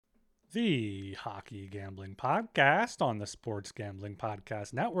The Hockey Gambling Podcast on the Sports Gambling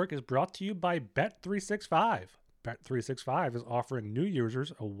Podcast Network is brought to you by Bet365. Bet365 is offering new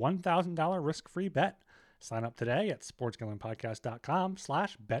users a $1,000 risk-free bet. Sign up today at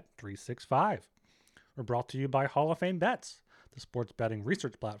sportsgamblingpodcast.com/bet365. We're brought to you by Hall of Fame Bets, the sports betting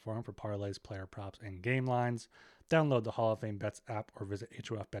research platform for parlays, player props, and game lines. Download the Hall of Fame Bets app or visit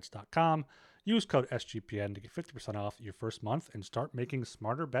hofbets.com. Use code SGPN to get 50% off your first month and start making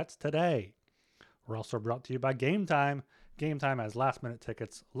smarter bets today. We're also brought to you by Game Time. Game Time has last-minute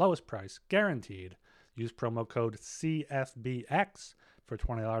tickets, lowest price, guaranteed. Use promo code CFBX for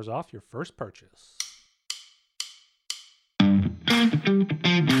 $20 off your first purchase.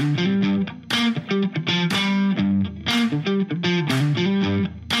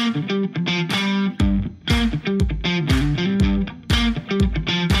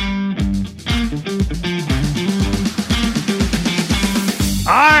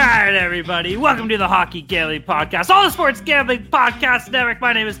 Everybody, welcome to the Hockey Gambling Podcast, all the Sports Gambling Podcast Network.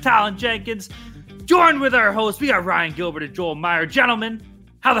 My name is Talon Jenkins, joined with our hosts. We got Ryan Gilbert and Joel Meyer. Gentlemen,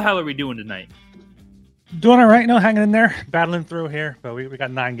 how the hell are we doing tonight? Doing all right, hanging in there, battling through here, but we got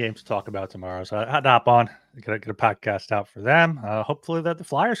 9 games to talk about tomorrow, so I had to hop on, get a podcast out for them. Hopefully that the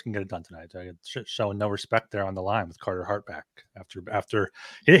Flyers can get it done tonight. Showing no respect there on the line with Carter Hart back after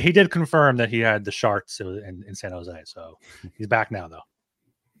he did confirm that he had the Sharks in San Jose, so he's back now though.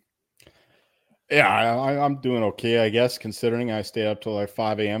 Yeah, I'm doing okay, I guess, considering I stayed up till like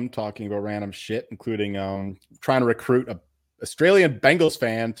 5 a.m. talking about random shit, including trying to recruit a Australian Bengals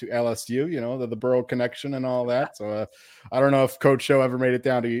fan to LSU, the Burrow connection and all that. So I don't know if Coach Show ever made it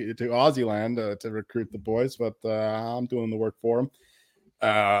down to Aussie land to recruit the boys, but I'm doing the work for him.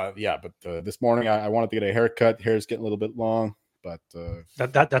 But this morning I wanted to get a haircut. Hair's getting a little bit long, but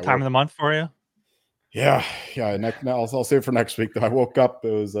that time of the month for you? Yeah. I'll save it for next week. Though I woke up,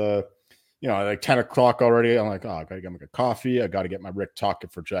 it was like 10 o'clock already. I'm like, I got to get a coffee. I got to get my Rick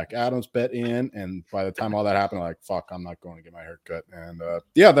Talking for Jack Adams bet in. And by the time all that happened, I'm like, fuck, I'm not going to get my hair cut. And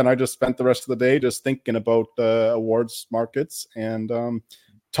then I just spent the rest of the day just thinking about awards markets and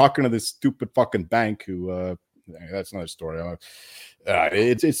talking to this stupid fucking bank who, that's another story. I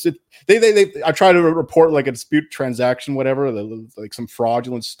try to report like a dispute transaction, whatever, like some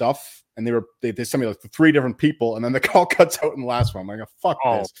fraudulent stuff. And they sent me like 3 different people, and then the call cuts out in the last one. I'm like, fuck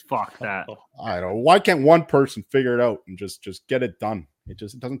this. Fuck that. I don't know. Why can't one person figure it out and just get it done? It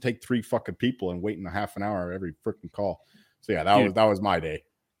doesn't take 3 fucking people and waiting a half an hour every freaking call. So yeah, that was my day.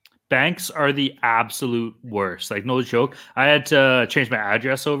 Banks are the absolute worst. Like, no joke. I had to change my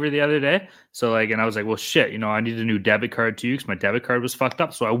address over the other day. So and I was like, well, shit, I need a new debit card too because my debit card was fucked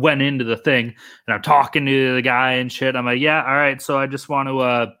up. So I went into the thing and I'm talking to the guy and shit. I'm like, yeah, all right. So I just want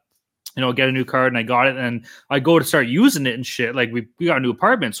to, get a new card, and I got it, and I go to start using it and shit. Like, we got a new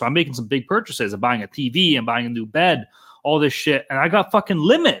apartment, so I'm making some big purchases. I'm buying a TV, I'm buying a new bed, all this shit, and I got fucking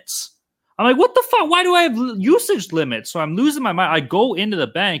limits. I'm like, what the fuck? Why do I have usage limits? So I'm losing my mind. I go into the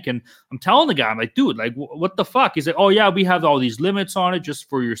bank, and I'm telling the guy, I'm like, dude, like, what the fuck? He's like, oh, yeah, we have all these limits on it just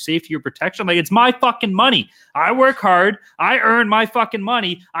for your safety or protection. I'm like, it's my fucking money. I work hard. I earn my fucking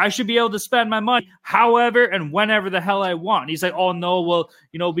money. I should be able to spend my money however and whenever the hell I want. And he's like, oh, no, well,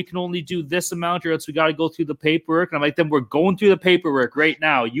 we can only do this amount or else we got to go through the paperwork. And I'm like, then we're going through the paperwork right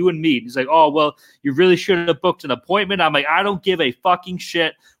now, you and me. And he's like, oh, well, you really should have booked an appointment. I'm like, I don't give a fucking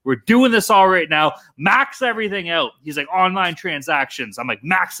shit. We're doing this all right now. Max everything out. He's like, online transactions. I'm like,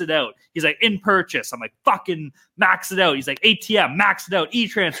 max it out. He's like, in purchase. I'm like, fucking max it out. He's like, ATM, max it out.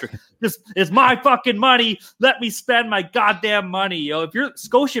 E-transfer. This is my fucking money. Let me spend my goddamn money. Yo, if you're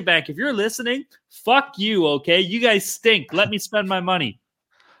Scotiabank, if you're listening, fuck you, okay? You guys stink. Let me spend my money.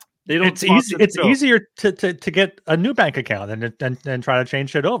 They don't. It's easy. It's easier to get a new bank account than try to change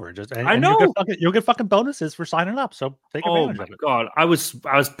shit over. I know you'll get fucking bonuses for signing up. So take advantage of it. Oh my god, I was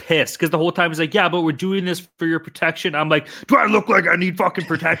pissed because the whole time he's like, yeah, but we're doing this for your protection. I'm like, do I look like I need fucking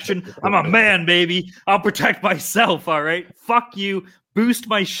protection? I'm a man, baby. I'll protect myself. All right, fuck you. Boost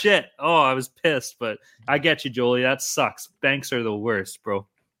my shit. Oh, I was pissed, but I get you, Jolie. That sucks. Banks are the worst, bro.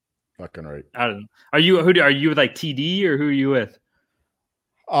 Fucking right. I don't know. Are you like TD or who are you with?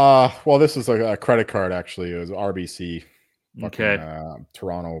 Well, this is like a credit card, actually. It was RBC. Okay.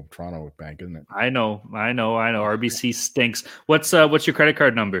 Toronto bank, isn't it? I know. RBC stinks. What's your credit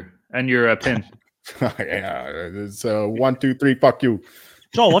card number and your PIN? Yeah, it's 1, 2, 3. Fuck you.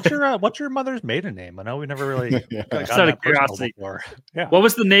 Joel, what's your mother's maiden name? I know we never really. Just out of curiosity. Yeah. What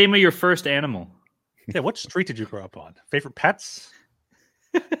was the name of your first animal? Yeah. What street did you grow up on? Favorite pets?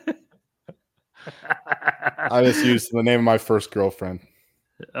 I just used the name of my first girlfriend.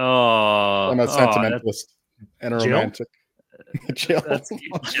 Oh, I'm a sentimentalist and a romantic. Chill. That's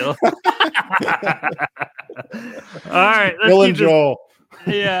chill. All right. Bill and Joel.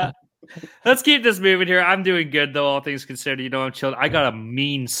 Yeah. Let's keep this moving here. I'm doing good, though, all things considered. You know, I'm chilled. I got a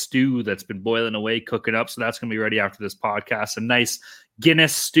mean stew that's been boiling away, cooking up. So that's going to be ready after this podcast. A nice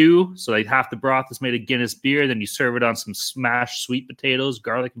Guinness stew. So, like, half the broth is made of Guinness beer. Then you serve it on some smashed sweet potatoes,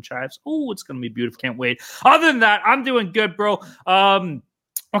 garlic, and chives. Oh, it's going to be beautiful. Can't wait. Other than that, I'm doing good, bro.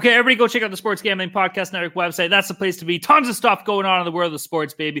 Okay, everybody go check out the Sports Gambling Podcast Network website. That's the place to be. Tons of stuff going on in the world of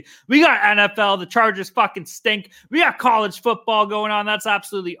sports, baby. We got NFL. The Chargers fucking stink. We got college football going on. That's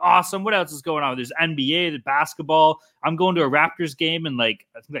absolutely awesome. What else is going on? There's NBA, the basketball. I'm going to a Raptors game in I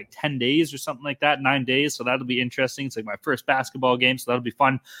think 10 days or something like that, 9 days. So that'll be interesting. It's like my first basketball game, so that'll be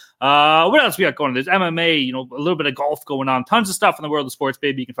fun. What else we got going on? There's MMA, you know, a little bit of golf going on. Tons of stuff in the world of sports,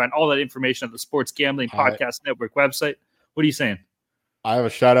 baby. You can find all that information at the Sports Gambling Podcast Network website. What are you saying? I have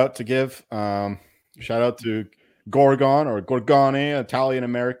a shout out to give. Shout out to Gorgon or Gorgone, Italian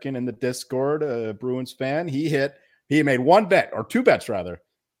American in the Discord, a Bruins fan. He made one bet or two bets rather.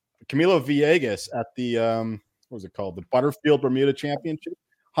 Camilo Villegas at the what was it called? The Butterfield Bermuda Championship,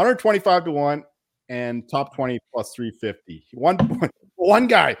 125-1 and top 20 plus 350. One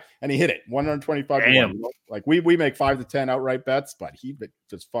guy and he hit it 125-1. Like we make 5 to 10 outright bets, but he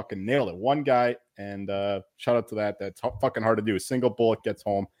just fucking nailed it. One guy, and shout out to that. That's fucking hard to do. A single bullet gets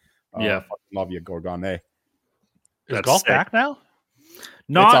home. Fucking love you, Gorgon. Is golf back now?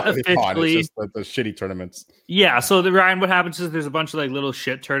 Not officially. It's just the shitty tournaments. Yeah. So Ryan, what happens is there's a bunch of like little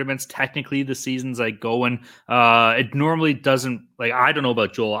shit tournaments. Technically, the season's like going. It normally doesn't. Like, I don't know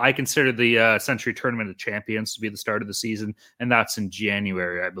about Joel. I consider the Century Tournament of Champions to be the start of the season, and that's in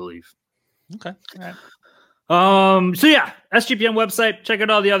January, I believe. Okay. All right. So yeah, SGPN website. Check out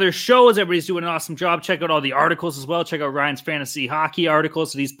all the other shows. Everybody's doing an awesome job. Check out all the articles as well. Check out Ryan's fantasy hockey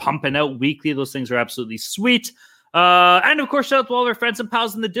articles that he's pumping out weekly. Those things are absolutely sweet. And of course, shout out to all our friends and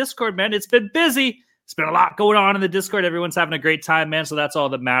pals in the Discord, man. It's been busy. It's been a lot going on in the Discord. Everyone's having a great time, man. So that's all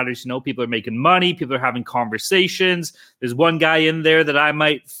that matters. You know, people are making money. People are having conversations. There's one guy in there that I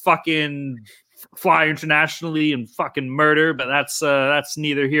might fucking fly internationally and fucking murder, but that's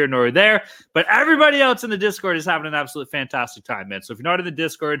neither here nor there. But everybody else in the Discord is having an absolute fantastic time, man. So if you're not in the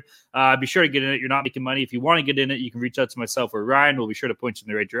Discord, be sure to get in it. You're not making money. If you want to get in it, you can reach out to myself or Ryan. We'll be sure to point you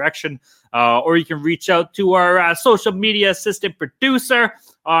in the right direction. Or you can reach out to our social media assistant producer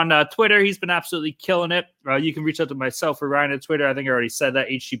on Twitter. He's been absolutely killing it. You can reach out to myself or Ryan at Twitter. I think I already said that.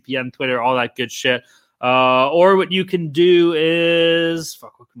 HGPN Twitter, all that good shit. Or what you can do is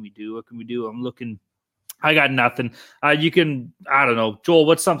what can we do? I'm looking. I got nothing. You can, I don't know, Joel,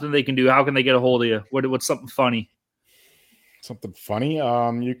 what's something they can do? How can they get a hold of you? What's something funny? Something funny?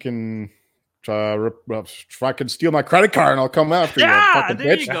 You can if I can steal my credit card and I'll come after you. Yeah,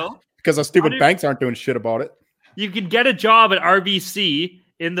 there you go. Because the stupid banks aren't doing shit about it. You can get a job at RBC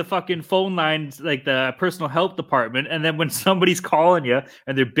in the fucking phone lines, like the personal help department. And then when somebody's calling you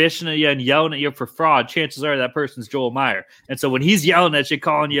and they're bitching at you and yelling at you for fraud, chances are that person's Joel Meyer. And so when he's yelling at you,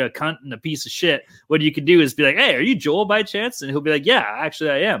 calling you a cunt and a piece of shit, what you can do is be like, hey, are you Joel by chance? And he'll be like, yeah, actually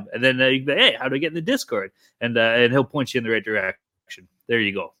I am. And then you can be like, hey, how do I get in the Discord? And he'll point you in the right direction. There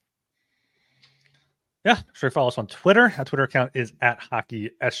you go. Yeah, sure. Follow us on Twitter. Our Twitter account is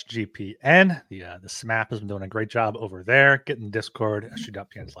 @HockeySGPN. The SMAP has been doing a great job over there. Get in Discord,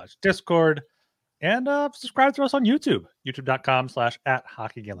 sg.pn/Discord. And subscribe to us on YouTube,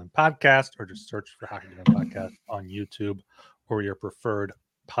 youtube.com/@HockeyGamblingPodcast, or just search for Hockey Gambling Podcast on YouTube or your preferred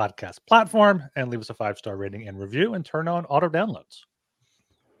podcast platform, and leave us a 5-star rating and review, and turn on auto downloads.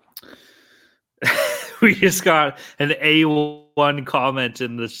 We just got an A1 comment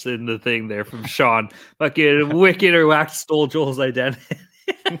in the thing there from Sean. Fucking wicked or wax stole Joel's identity.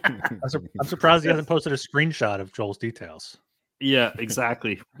 I'm surprised he hasn't posted a screenshot of Joel's details. Yeah,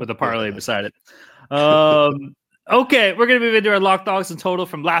 exactly. With a parlay beside it. Okay, we're going to move into our lock dogs in total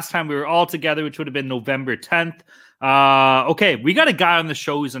from last time we were all together, which would have been November 10th. Okay, we got a guy on the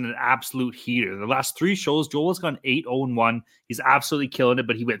show who's in an absolute heater. The last 3 shows, Joel has gone 8-0-1. He's absolutely killing it,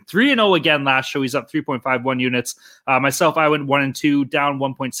 but he went 3-0 again last show. He's up 3.51 units. Myself, I went 1-2, down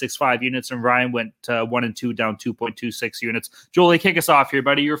 1.65 units, and Ryan went 1-2, down 2.26 units. Joel, kick us off here,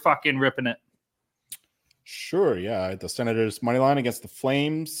 buddy. You're fucking ripping it. Sure, yeah. The Senators money line against the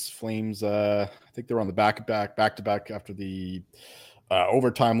Flames. Flames, I think they were on the back-to-back after the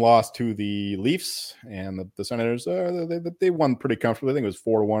overtime loss to the Leafs, and the Senators they won pretty comfortably. I think it was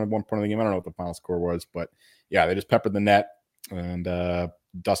 4-1 at one point of the game. I don't know what the final score was, but yeah, they just peppered the net. And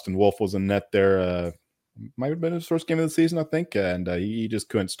Dustin Wolf was in net there. Might have been his first game of the season, I think, and he just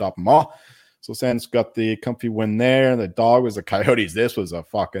couldn't stop them all. So Sens got the comfy win there. The dog was the Coyotes. This was a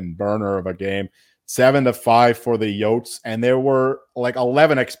fucking burner of a game. 7-5 for the Yotes, and there were like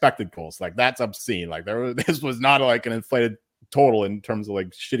 11 expected goals. Like that's obscene. Like this was not like an inflated total in terms of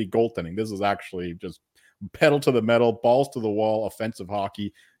like shitty goaltending. This is actually just pedal to the metal, balls to the wall, offensive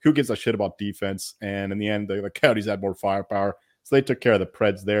hockey. Who gives a shit about defense? And in the end, the Coyotes had more firepower, so they took care of the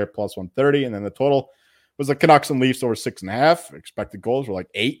Preds there, plus 130, and then the total was the Canucks and Leafs over 6.5. Expected goals were like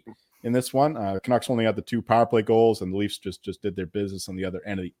 8 in this one. The Canucks only had the 2 power play goals, and the Leafs just did their business on the other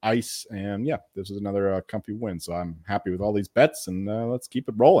end of the ice. And yeah, this is another comfy win. So I'm happy with all these bets, and let's keep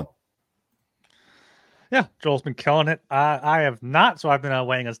it rolling. Yeah, Joel's been killing it. I have not, so I've been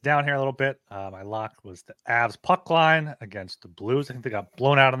weighing us down here a little bit. My lock was the Avs puck line against the Blues. I think they got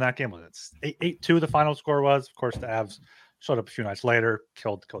blown out in that game. It's 8-2 the final score was. Of course, the Avs showed up a few nights later,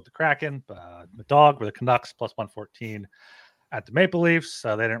 killed the Kraken. The dog were the Canucks plus 114 at the Maple Leafs.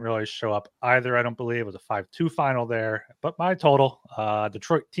 They didn't really show up either, I don't believe. It was a 5-2 final there. But my total,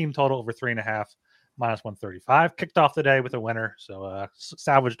 Detroit team total over 3.5, minus 135. Kicked off the day with a winner, so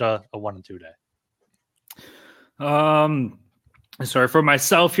salvaged a 1-2 day. Sorry, for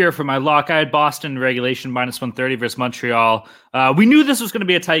myself here, for my lock, I had Boston regulation minus 130 versus Montreal. We knew this was going to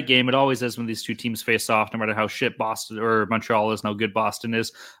be a tight game. It always is when these two teams face off, no matter how shit Boston or Montreal is and how good Boston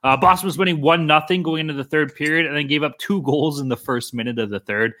is. Boston was winning 1-0 going into the third period and then gave up 2 goals in the first minute of the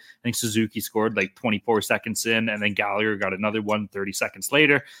third. I think Suzuki scored like 24 seconds in, and then Gallagher got another one 30 seconds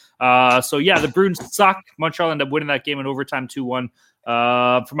later. So yeah, the Bruins suck. Montreal ended up winning that game in overtime 2-1.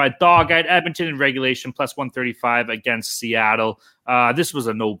 For my dog, I had Edmonton in regulation plus 135 against Seattle. This was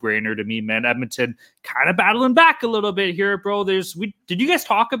a no-brainer to me, man. Edmonton kind of battling back a little bit here, bro. Did you guys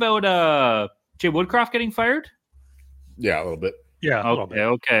talk about Jay Woodcroft getting fired? Yeah, a little bit. Yeah.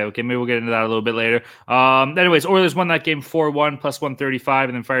 Okay. Maybe we'll get into that a little bit later. Anyways, Oilers won that game 4-1 plus 135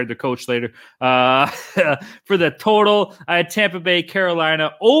 and then fired their coach later. For the total, I had Tampa Bay,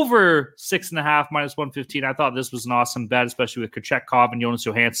 Carolina over 6.5 minus 115. I thought this was an awesome bet, especially with Kochetkov and Jonas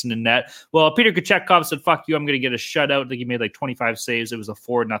Johansson in net. Well, Peter Kochetkov said, fuck you, I'm going to get a shutout. I think he made like 25 saves. It was a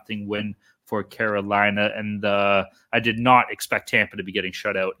 4-0 win for Carolina. And I did not expect Tampa to be getting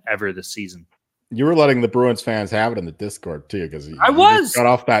shut out ever this season. You were letting the Bruins fans have it in the Discord too, because I was got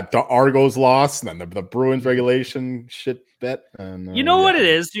off that Argos loss and then the Bruins regulation shit bet. And you know what it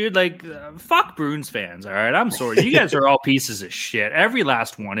is, dude? Like, fuck Bruins fans. All right, I'm sorry. You guys are all pieces of shit. Every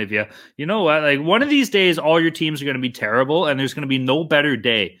last one of you. You know what? Like, one of these days, all your teams are going to be terrible, and there's going to be no better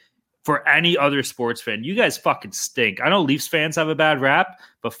day for any other sports fan. You guys fucking stink. I know Leafs fans have a bad rap,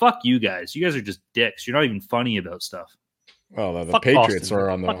 but fuck you guys. You guys are just dicks. You're not even funny about stuff. Well, the Patriots Boston. Are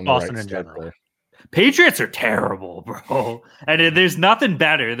on the Boston right in general. There. Patriots are terrible, bro. And there's nothing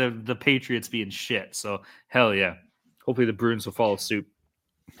better than the Patriots being shit. So, hell yeah. Hopefully the Bruins will follow suit.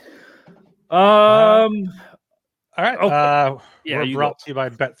 All right. Okay. We're brought to you by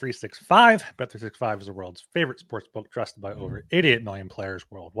Bet365. Bet365 is the world's favorite sports book, trusted by over 88 million players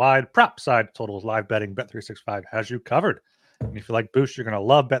worldwide. Prop side totals live betting. Bet365 has you covered. And if you like boosts, you're going to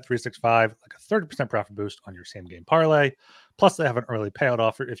love Bet365, like a 30% profit boost on your same game parlay. Plus, they have an early payout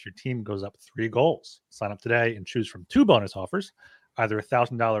offer if your team goes up 3 goals. Sign up today and choose from 2 bonus offers, either a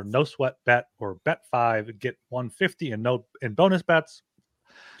 $1,000 no sweat bet or bet 5, get $150 in bonus bets.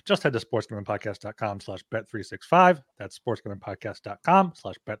 Just head to sportsgamblingpodcast.com/bet365. That's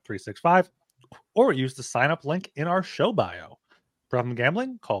sportsgamblingpodcast.com/bet365, or use the sign up link in our show bio. Problem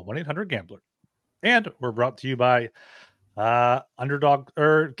gambling? Call 1-800-GAMBLER. And we're brought to you by Underdog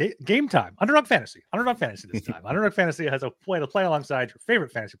or Game Time, Underdog Fantasy this time. Underdog Fantasy has a way to play alongside your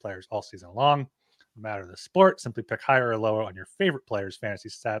favorite fantasy players all season long. No matter the sport, simply pick higher or lower on your favorite players' fantasy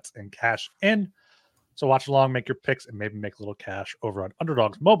stats and cash in. So watch along, make your picks, and maybe make a little cash over on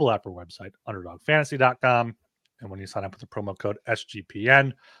Underdog's mobile app or website, underdogfantasy.com. And when you sign up with the promo code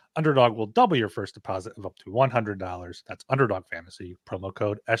SGPN, Underdog will double your first deposit of up to $100. That's Underdog Fantasy, promo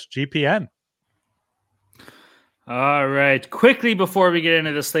code SGPN. All right. Quickly before we get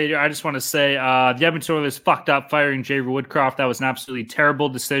into this later, I just want to say the Edmonton Oilers fucked up firing Jay Woodcroft. That was an absolutely terrible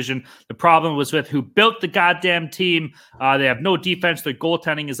decision. The problem was with who built the goddamn team. They have no defense. Their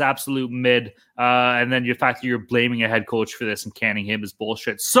goaltending is absolute mid. And then the fact that you're blaming a head coach for this and canning him is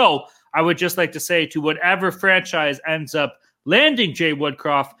bullshit. So I would just like to say to whatever franchise ends up landing Jay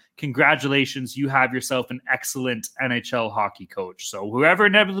Woodcroft, congratulations, you have yourself an excellent NHL hockey coach. So whoever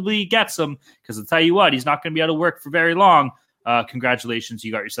inevitably gets him, because I'll tell you what, he's not going to be out of work for very long. Congratulations,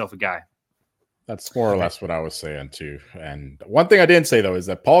 you got yourself a guy. That's more or less what I was saying too. And one thing I didn't say though is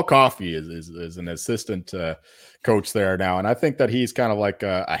that Paul Coffey is an assistant coach there now, and I think that he's kind of like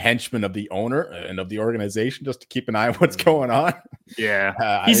a henchman of the owner and of the organization, just to keep an eye on what's going on.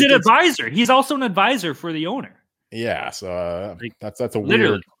 Yeah, he's an advisor. He's also an advisor for the owner. Yeah, so that's a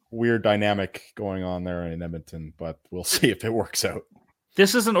literally weird weird dynamic going on there in Edmonton, but we'll see if it works out.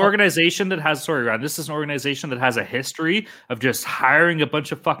 This is an organization that has, this is an organization that has a history of just hiring a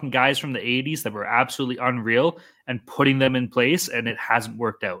bunch of fucking guys from the 80s that were absolutely unreal and putting them in place, and it hasn't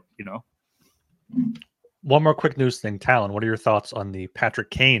worked out, you know? One more quick news thing. Talon, what are your thoughts on the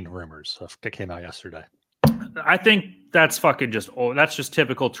Patrick Kane rumors that came out yesterday? I think that's fucking that's just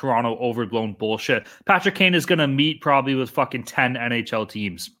typical Toronto overblown bullshit. Patrick Kane is going to meet probably with fucking 10 NHL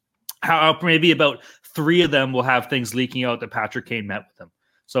teams. Maybe about 3 of them will have things leaking out that Patrick Kane met with them.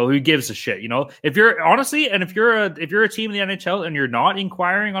 So who gives a shit, you know? If you're if you're a team in the NHL and you're not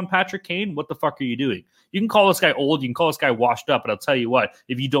inquiring on Patrick Kane, what the fuck are you doing? You can call this guy old, you can call this guy washed up, but I'll tell you what,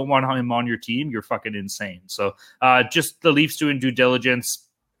 if you don't want him on your team, you're fucking insane. So just the Leafs doing due diligence.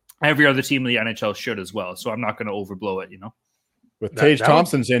 Every other team in the NHL should as well. So I'm not going to overblow it, you know? With Tage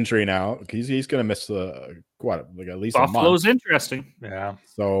Thompson's injury now, he's going to miss at least Buffalo's a month. Interesting. Yeah.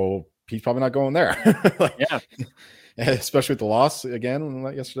 So he's probably not going there. Yeah. Especially with the loss again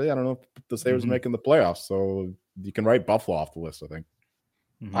yesterday. I don't know if the Sabres making the playoffs. So you can write Buffalo off the list, I think.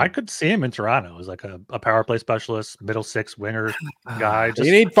 I could see him in Toronto as like a power play specialist, middle 6 winger guy. They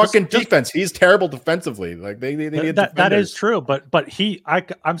need fucking defense. He's terrible defensively. Like they need that is true, but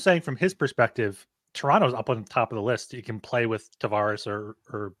I'm saying from his perspective, Toronto's up on the top of the list. He can play with Tavares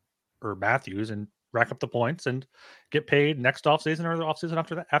or Matthews and rack up the points and get paid next offseason or the offseason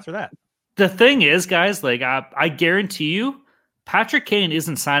after that. The thing is, guys, like I guarantee you, Patrick Kane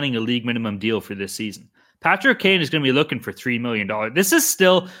isn't signing a league minimum deal for this season. Patrick Kane is going to be looking for $3 million. This is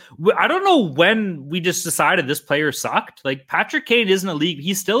still, I don't know when we just decided this player sucked. Like, Patrick Kane isn't a league.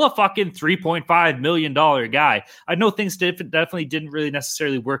 He's still a fucking $3.5 million guy. I know things definitely didn't really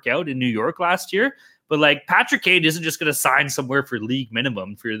necessarily work out in New York last year, but like, Patrick Kane isn't just going to sign somewhere for league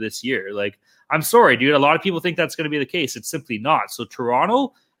minimum for this year. Like, I'm sorry, dude. A lot of people think that's going to be the case. It's simply not. So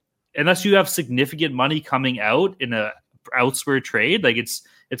Toronto, unless you have significant money coming out in a elsewhere trade, like it's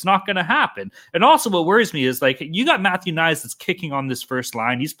not going to happen. And also what worries me is like you got Matthew Nyes that's kicking on this first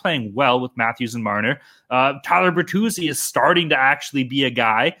line. He's playing well with Matthews and Marner. Tyler Bertuzzi is starting to actually be a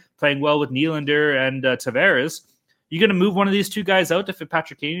guy playing well with Nylander and Tavares. You're going to move one of these 2 guys out to fit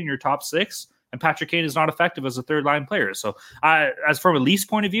Patrick Kane in your top 6, and Patrick Kane is not effective as a third line player. So as from a Leafs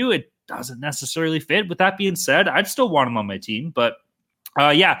point of view, it doesn't necessarily fit. With that being said, I'd still want him on my team, but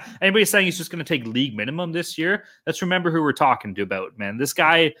yeah, anybody saying he's just going to take league minimum this year, let's remember who we're talking to about, man. This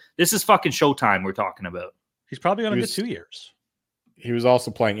guy, this is fucking Showtime we're talking about. He's probably going to get 2 years. He was also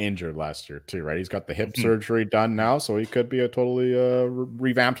playing injured last year too, right? He's got the hip surgery done now, so he could be a totally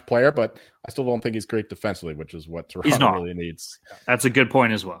revamped player, but I still don't think he's great defensively, which is what Toronto really needs. That's a good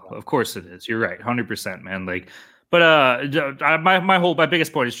point as well. Of course it is. You're right. 100%, man. Like, but my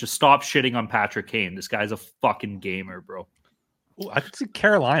biggest point is just stop shitting on Patrick Kane. This guy's a fucking gamer, bro. Ooh, I could see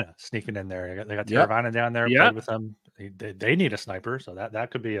Carolina sneaking in there. They got Taravana down there. Played with them. They need a sniper, so that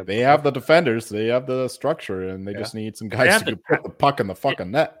could be a. They have the defenders. They have the structure, and they just need some guys to put the puck in the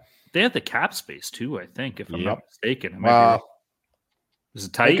fucking net. They have the cap space too, I think, if I'm not mistaken. Is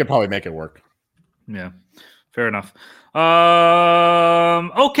it tight? They could probably make it work. Yeah, fair enough.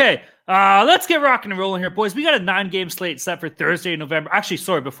 Okay. Let's get rocking and rolling here, boys. We got a 9-game slate set for Thursday in November. Actually,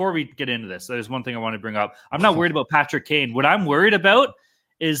 sorry, before we get into this, there's one thing I want to bring up. I'm not worried about Patrick Kane. What I'm worried about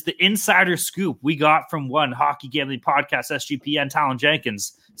is the insider scoop we got from one hockey gambling podcast, SGPN, Talon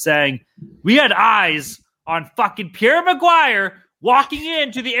Jenkins, saying we had eyes on fucking Pierre Maguire walking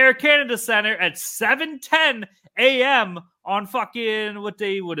into the Air Canada Center at 7:10 a.m. on fucking what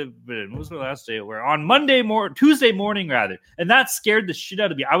day would have been? What was the last day? Where on Tuesday morning rather, and that scared the shit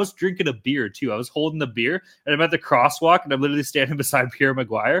out of me. I was drinking a beer too. I was holding the beer, and I'm at the crosswalk, and I'm literally standing beside Pierre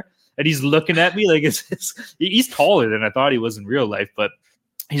Maguire, and he's looking at me like he's taller than I thought he was in real life, but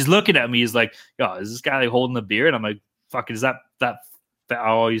he's looking at me. He's like, "Yo, is this guy like holding the beer?" And I'm like, "Fuck, is that?"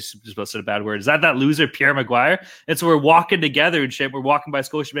 Oh, he's just about to say a bad word. Is that loser Pierre Maguire? And so we're walking together and shit. We're walking by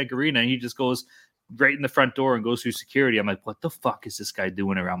Scotiabank Arena, and he just goes right in the front door and goes through security. I'm like, what the fuck is this guy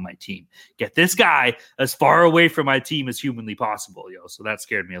doing around my team? Get this guy as far away from my team as humanly possible, yo. So that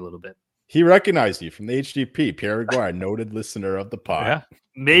scared me a little bit. He recognized you from the HDP, Pierre Maguire, noted listener of the pod. Yeah,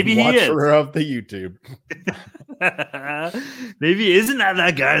 maybe he is. Watcher of the YouTube. Maybe isn't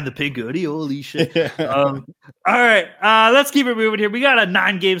that guy in the pink hoodie? Holy shit. All right, let's keep it moving here. We got a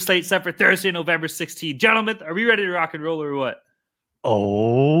 9-game slate set for Thursday, November 16th. Gentlemen, are we ready to rock and roll or what?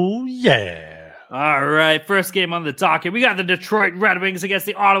 Oh, yeah. All right, first game on the docket. We got the Detroit Red Wings against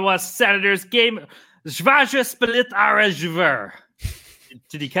the Ottawa Senators. Game Zvaja Split Arezver.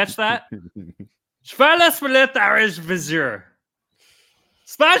 Did you catch that? Zvaja Split Arezver.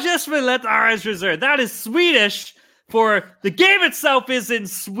 That is Swedish for the game itself is in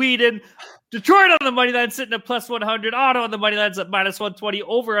Sweden. Detroit on the money line sitting at plus 100. Ottawa on the money line's at minus 120.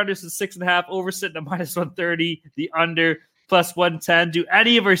 Over under is 6.5. Over sitting at minus 130. The under plus 110. Do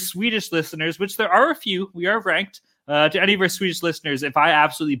any of our Swedish listeners, which there are a few, we are ranked. To any of our Swedish listeners, if I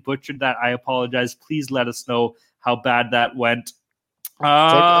absolutely butchered that, I apologize. Please let us know how bad that went. They're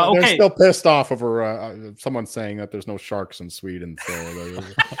Okay. still pissed off over someone saying that there's no sharks in Sweden. So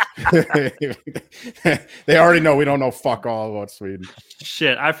they already know we don't know fuck all about Sweden.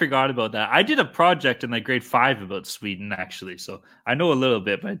 Shit, I forgot about that. I did a project in like grade 5 about Sweden, actually. So I know a little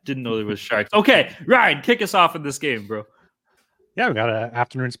bit, but I didn't know there was sharks. Okay, Ryan, kick us off in this game, bro. Yeah, we got an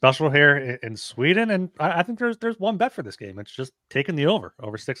afternoon special here in Sweden, and I think there's one bet for this game. It's just taking the over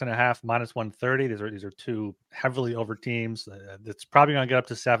 6.5 minus 130. These are two heavily over teams. It's probably going to get up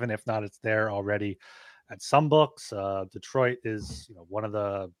to 7. If not, it's there already at some books. Detroit is one of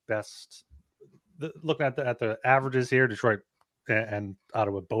the best. Looking at the averages here, Detroit and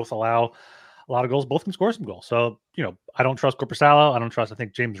Ottawa both allow a lot of goals. Both can score some goals. So I don't trust Korpisalo. I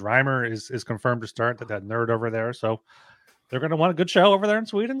think James Reimer is confirmed to start. That nerd over there. So they're going to want a good show over there in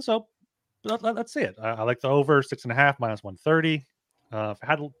Sweden, so let's see it. I like the over 6.5 minus 130. If I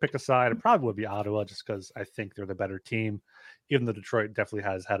had to pick a side, it probably would be Ottawa, just because I think they're the better team. Even though Detroit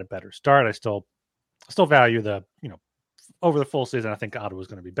definitely has had a better start, I still value the over the full season. I think Ottawa is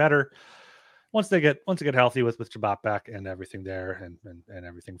going to be better once they get healthy with Chabot back and everything there and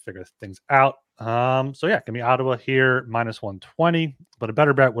everything figure things out. So yeah, give me Ottawa here minus 120, but a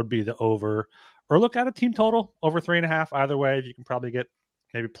better bet would be the over. Or look at a team total over 3.5. Either way, you can probably get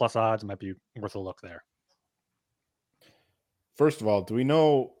maybe plus odds. It might be worth a look there. First of all, do we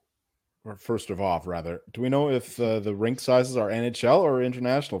know if the rink sizes are NHL or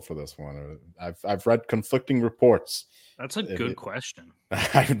international for this one? I've read conflicting reports. That's a good question. I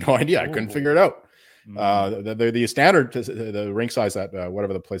have no idea. I couldn't figure it out. The standard, the rink size at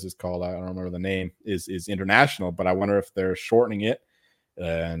whatever the place is called, I don't remember the name, is international. But I wonder if they're shortening it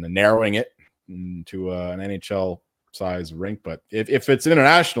and narrowing it to an NHL size rink. But if it's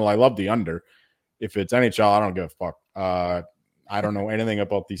international, I love the under. If it's NHL, I don't give a fuck. I don't know anything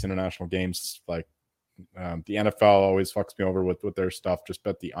about these international games. Like the NFL always fucks me over with their stuff. Just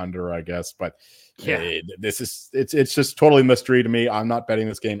bet the under, I guess. But yeah, it's just totally mystery to me. I'm not betting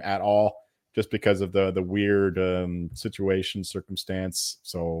this game at all, just because of the weird circumstance.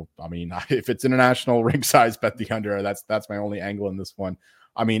 So I mean, if it's international rink size, bet the under. That's my only angle in this one.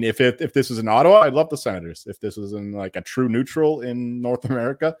 I mean, if this was in Ottawa, I'd love the Senators. If this was in like a true neutral in North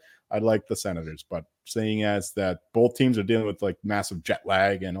America, I'd like the Senators. But seeing as that both teams are dealing with like massive jet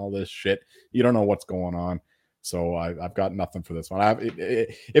lag and all this shit, you don't know what's going on. So I've got nothing for this one.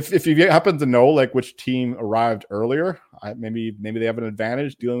 If you happen to know like which team arrived earlier, maybe they have an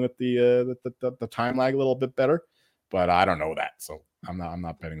advantage dealing with the time lag a little bit better. But I don't know that, so I'm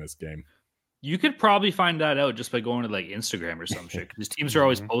not betting this game. You could probably find that out just by going to like Instagram or some shit. These teams are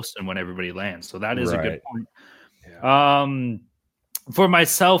always posting when everybody lands. So that is a good point. Yeah. For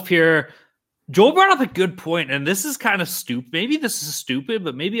myself here, Joel brought up a good point, and this is kind of stupid. Maybe this is stupid,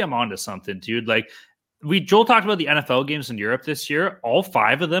 but maybe I'm onto something, dude. Like Joel talked about the NFL games in Europe this year. All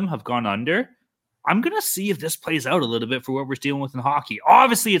 5 of them have gone under. I'm going to see if this plays out a little bit for what we're dealing with in hockey.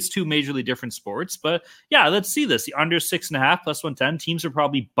 Obviously, it's 2 majorly different sports, but yeah, let's see this. The under 6.5 plus 110 teams are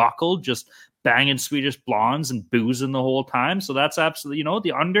probably buckled, just banging Swedish blondes and boozing the whole time. So that's absolutely,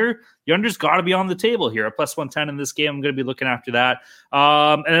 the under's got to be on the table here. A plus 110 in this game. I'm going to be looking after that.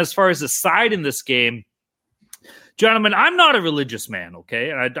 And as far as the side in this game, gentlemen, I'm not a religious man, okay?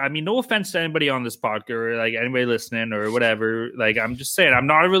 And I mean, no offense to anybody on this podcast or like anybody listening or whatever. Like, I'm just saying, I'm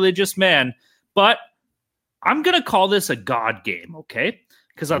not a religious man. But I'm going to call this a God game, okay?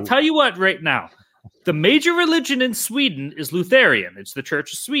 Because I'll tell you what right now. The major religion in Sweden is Lutheran. It's the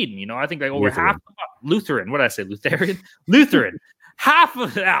Church of Sweden. I think like over half of Lutheran. What did I say? Lutheran? Lutheran. Half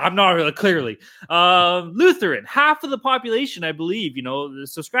of I'm not really clearly. Lutheran. Half of the population, I believe,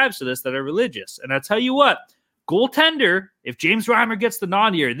 subscribes to this that are religious. And I'll tell you what. Goaltender, if James Reimer gets the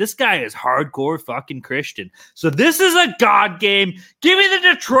nod here, this guy is hardcore fucking Christian. So this is a God game. Give me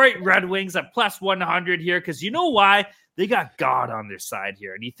the Detroit Red Wings at plus 100 here, because you know why? They got God on their side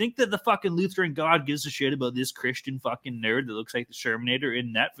here. And you think that the fucking Lutheran God gives a shit about this Christian fucking nerd that looks like the Shermanator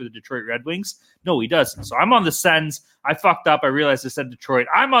in net for the Detroit Red Wings? No, he doesn't. So I'm on the Sens. I fucked up. I realized I said Detroit.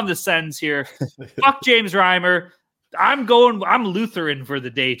 I'm on the Sens here. Fuck James Reimer. I'm Lutheran for the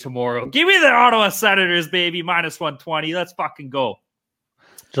day tomorrow. Give me the Ottawa Senators, baby, minus 120. Let's fucking go.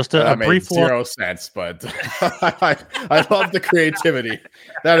 Just a brief zero sense, but I love the creativity.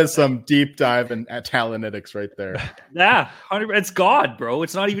 That is some deep dive in analytics right there. Yeah, 100%. It's God, bro.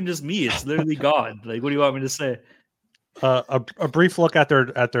 It's not even just me. It's literally God. Like, what do you want me to say? A brief look at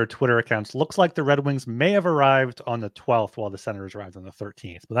their Twitter accounts. Looks like the Red Wings may have arrived on the 12th, while the Senators arrived on the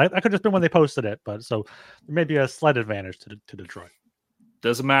 13th. But that could just been when they posted it. But so there may be a slight advantage to Detroit.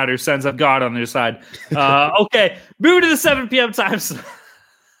 Doesn't matter. Sons of God on their side. Okay, moving to the 7 p.m. times.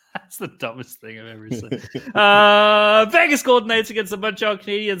 That's the dumbest thing I've ever said. Vegas Golden Knights against the Montreal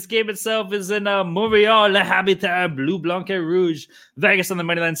Canadiens. Game itself is in Montreal, Le Habitat, Bleu, Blanc, et Rouge. Vegas on the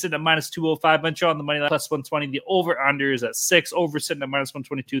money line sitting at minus 205. Montreal on the money line plus 120. The over-under is at 6. Over sitting at minus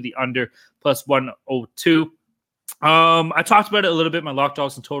 122. The under plus 102. I talked about it a little bit, my lock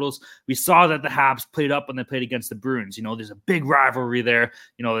dogs and totals. We saw that the Habs played up when they played against the Bruins. There's a big rivalry there,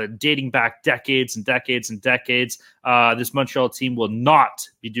 dating back decades and decades and decades. This Montreal team will not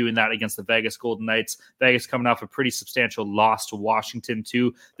be doing that against the Vegas Golden Knights. Vegas coming off a pretty substantial loss to Washington,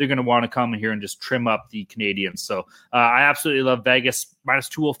 too. They're going to want to come in here and just trim up the Canadians. So I absolutely love Vegas. Minus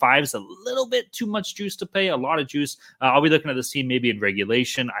 205 is a little bit too much juice to pay, a lot of juice. I'll be looking at this team maybe in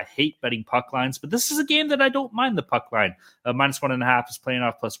regulation. I hate betting puck lines, but this is a game that I don't mind the puck line. Minus 1.5 is playing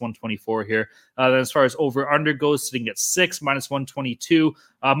off plus 124 here. Then as far as over-under goes, sitting at 6, minus 122.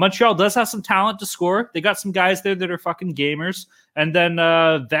 Montreal does have some talent to score. They got some guys there that are fucking gamers. And then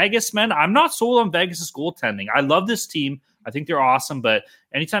Vegas, man, I'm not sold on Vegas' goaltending. I love this team. I think they're awesome, but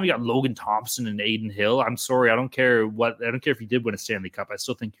anytime you got Logan Thompson and Aiden Hill, I'm sorry. I don't care if you did win a Stanley Cup. I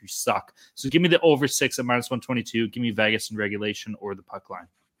still think you suck. So give me the over 6 at minus 122. Give me Vegas in regulation or the puck line.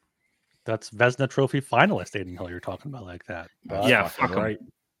 That's Vezina Trophy finalist Aiden Hill you're talking about like that. Yeah, fuck right.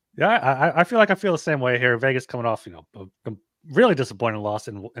 Yeah, I feel like I feel the same way here. Vegas coming off, a really disappointing loss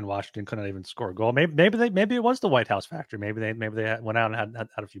in Washington, couldn't even score a goal. Maybe it was the White House factor. Maybe they went out and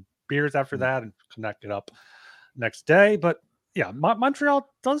had a few beers after that and connected up next day. But yeah, Montreal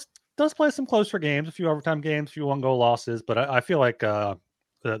does play some closer games, a few overtime games, a few 1-goal losses. But I feel like the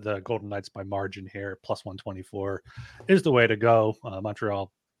Golden Knights by margin here, plus 124, is the way to go.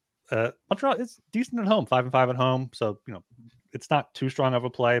 Montreal is decent at home, 5-5 at home. So it's not too strong of a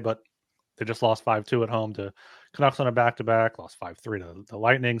play, but they just lost 5-2 at home to Canucks on a back-to-back, lost 5-3 to the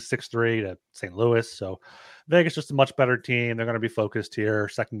Lightning, 6-3 to St. Louis. So Vegas just a much better team. They're going to be focused here.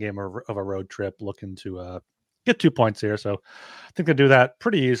 Second game of a road trip, looking to get 2 points here. So I think they do that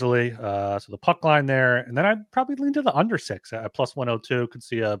pretty easily. So the puck line there. And then I'd probably lean to the under 6 at plus 102. Could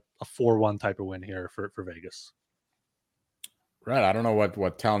see a 4-1 type of win here for Vegas. Right. I don't know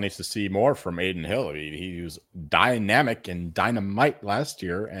what talent needs to see more from Aiden Hill. He was dynamic and dynamite last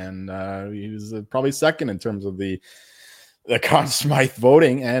year, and he was probably second in terms of the Conn Smythe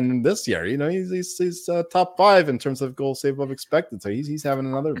voting. And this year, he's top 5 in terms of goal save above expected. So he's having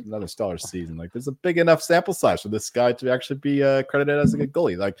another stellar season. Like, there's a big enough sample size for this guy to actually be credited as a good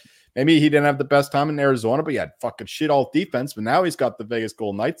goalie. Like, maybe he didn't have the best time in Arizona, but he had fucking shit all defense. But now he's got the Vegas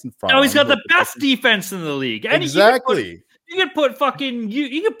Golden Knights in front. Now he's got the best defense in the league. And exactly. You could put fucking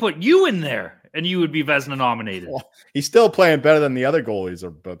you could put you in there, and you would be Vezina nominated. Well, he's still playing better than the other goalies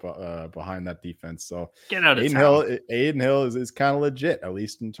are behind that defense. So get out of Aiden Hill is kind of legit, at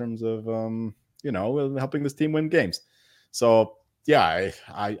least in terms of helping this team win games. So yeah,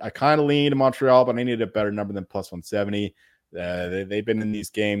 I kind of lean to Montreal, but I need a better number than plus 170. They've been in these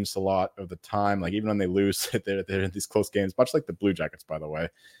games a lot of the time. Like, even when they lose, they're in these close games, much like the Blue Jackets, by the way,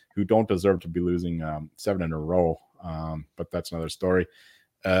 who don't deserve to be losing 7 in a row. But that's another story.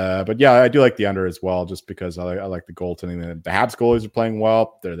 But yeah, I do like the under as well, just because I like the goaltending. The Habs goalies are playing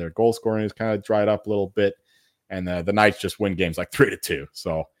well. Their goal scoring is kind of dried up a little bit, and the Knights just win games like 3-2.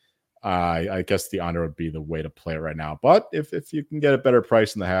 So I guess the under would be the way to play it right now. But if you can get a better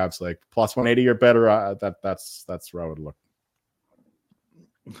price in the Habs, like plus 180 or better, that's where I would look.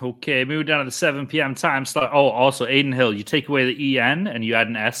 Okay, moving down to the 7 p.m. time slot. Oh, also Aiden Hill. You take away the EN and you add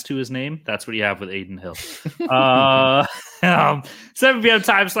an S to his name. That's what you have with Aiden Hill. 7 p.m.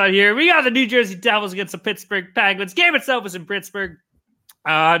 time slot here. We got the New Jersey Devils against the Pittsburgh Penguins. Game itself is in Pittsburgh.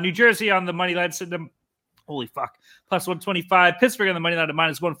 New Jersey on the money line. Holy fuck. Plus 125. Pittsburgh on the money line at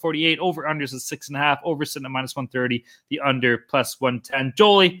minus 148. Over unders at 6.5. Over sitting at minus 130. The under plus 110.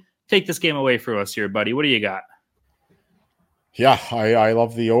 Jolie, take this game away from us here, buddy. What do you got? Yeah, I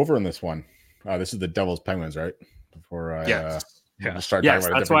love the over in this one. This is the Devils Penguins, right? Before I start talking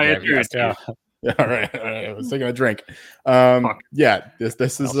about that's why I threw it. Yeah. Yeah, all right. I was taking a drink.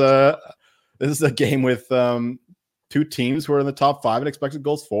 This is a game with 2 teams who are in the top 5 and expected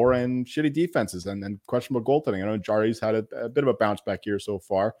goals for, and shitty defenses and questionable goaltending. I know Jari's had a bit of a bounce back year so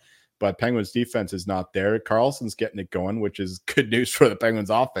far, but Penguins defense is not there. Carlson's getting it going, which is good news for the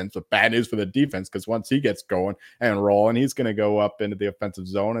Penguins offense, but bad news for the defense, because once he gets going and rolling, he's going to go up into the offensive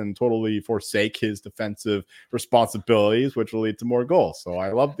zone and totally forsake his defensive responsibilities, which will lead to more goals. So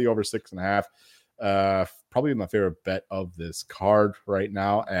I love the over 6.5. Probably my favorite bet of this card right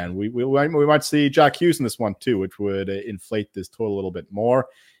now. And we might see Jack Hughes in this one too, which would inflate this total a little bit more,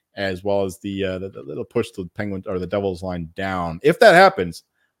 as well as the little push to the Penguins or the Devils line down. If that happens,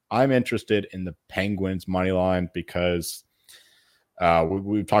 I'm interested in the Penguins money line because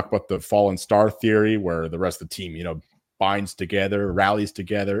we talked about the fallen star theory where the rest of the team, binds together, rallies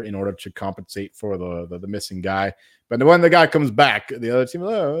together in order to compensate for the missing guy. But when the guy comes back, the other team,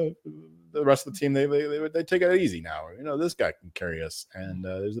 the rest of the team, they take it easy now. This guy can carry us. And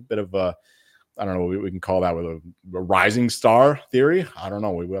there's a bit of a, I don't know what we can call that, with a rising star theory. I don't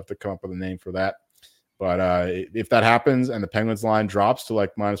know. We will have to come up with a name for that. But if that happens and the Penguins line drops to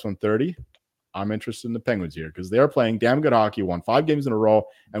like minus 130, I'm interested in the Penguins here because they're playing damn good hockey, won 5 games in a row.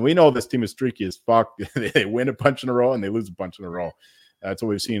 And we know this team is streaky as fuck. They win a bunch in a row and they lose a bunch in a row. That's what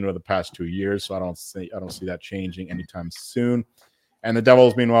we've seen over the past 2 years. So I don't see that changing anytime soon. And the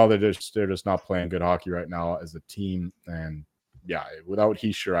Devils, meanwhile, they're just not playing good hockey right now as a team. And yeah, without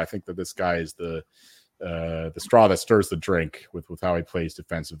Hischier, I think that this guy is the straw that stirs the drink with how he plays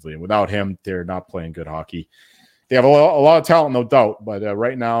defensively. And without him, they're not playing good hockey. They have a lot of talent, no doubt, but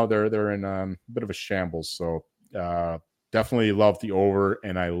right now they're in a bit of a shambles. So definitely love the over,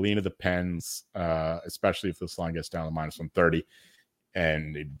 and I lean to the Pens, especially if this line gets down to minus 130.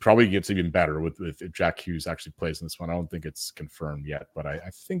 And it probably gets even better if Jack Hughes actually plays in this one. I don't think it's confirmed yet, but I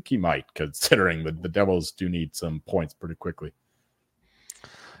think he might, considering the Devils do need some points pretty quickly.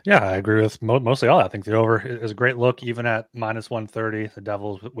 Yeah, I agree with mostly all that. I think the over is a great look, even at minus 130. The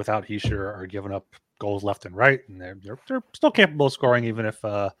Devils, without Hischier, are giving up goals left and right, and they're still capable of scoring even if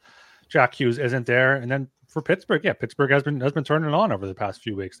Jack Hughes isn't there. And then for Pittsburgh, yeah, Pittsburgh has been turning it on over the past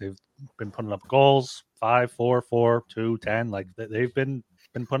few weeks. They've been putting up goals, 5, 4, 4, 2, 10. Like they've been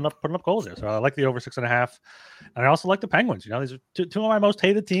putting up goals there. So I like the over 6.5, and I also like the Penguins. These are two of my most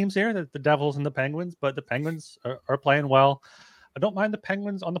hated teams here, the Devils and the Penguins. But the Penguins are playing well. I don't mind the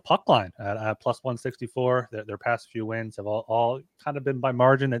Penguins on the puck line at plus 164. Their past few wins have all kind of been by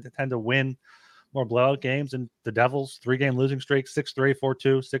margin. They tend to win more blowout games. And the Devils, 3-game losing streak, 6-3,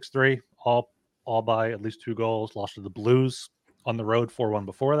 4-2, 6-3, all by at least 2 goals. Lost to the Blues on the road 4-1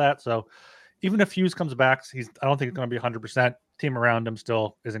 before that. So even if Hughes comes back, I don't think it's going to be 100%. Team around him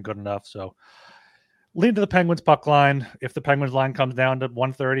still isn't good enough. So lean to the Penguins puck line. If the Penguins line comes down to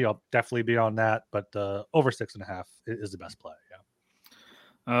 130, I'll definitely be on that. But over 6.5 is the best play. Yeah.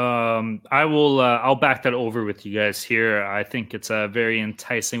 I'll back that over with you guys here. I think it's very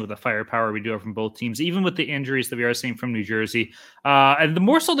enticing with the firepower we do have from both teams, even with the injuries that we are seeing from New Jersey. And the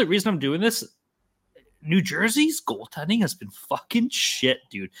more so the reason I'm doing this, New Jersey's goaltending has been fucking shit,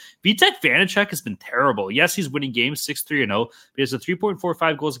 dude. Vitek Vanacek has been terrible. Yes, he's winning games 6-3-0, but he has a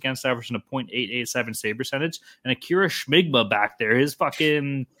 3.45 goals against average and a .887 save percentage. And Akira Schmigma back there, his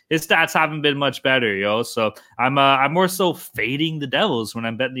stats haven't been much better, yo. So I'm more so fading the Devils when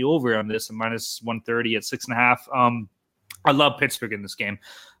I'm betting the over on this at minus 130 at 6.5. I love Pittsburgh in this game.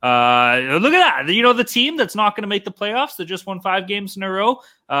 Look at that. The team that's not going to make the playoffs that just won 5 games in a row.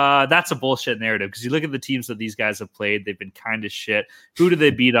 That's a bullshit narrative because you look at the teams that these guys have played. They've been kind of shit. Who do they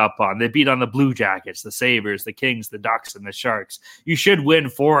beat up on? They beat on the Blue Jackets, the Sabres, the Kings, the Ducks, and the Sharks. You should win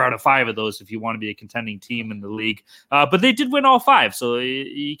 4 out of 5 of those if you want to be a contending team in the league. But they did win all 5, so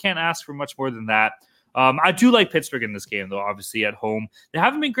you can't ask for much more than that. I do like Pittsburgh in this game, though, obviously at home. They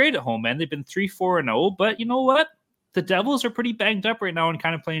haven't been great at home, man. They've been 3-4-0, but you know what? The Devils are pretty banged up right now and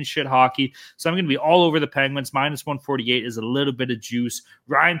kind of playing shit hockey. So I'm going to be all over the Penguins. Minus 148 is a little bit of juice.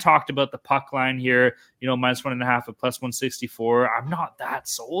 Ryan talked about the puck line here, minus 1.5 at plus 164. I'm not that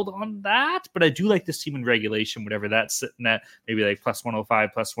sold on that, but I do like this team in regulation, whatever that's sitting at, maybe like plus 105,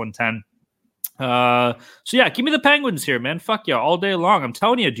 plus 110. So yeah, give me the Penguins here, man. Fuck yeah, all day long. I'm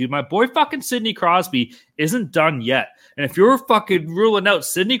telling you, dude, my boy fucking Sidney Crosby isn't done yet. And if you're fucking ruling out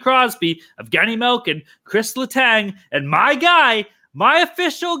Sidney Crosby, Evgeny Malkin, Chris Letang, and my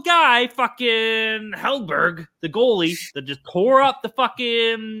official guy, fucking Hellberg, the goalie that just tore up the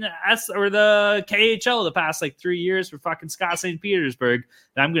fucking the KHL the past 3 years for fucking Scott St. Petersburg,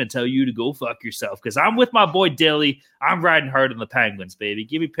 then I'm going to tell you to go fuck yourself because I'm with my boy Dilly. I'm riding hard on the Penguins, baby.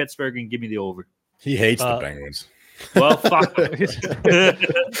 Give me Pittsburgh and give me the over. He hates the Penguins. Well, fuck. Fuck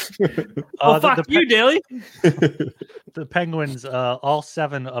you, Daly. The Penguins, all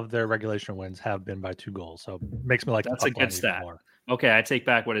 7 of their regulation wins have been by 2 goals. So it makes me like that's a good stat. More. Okay, I take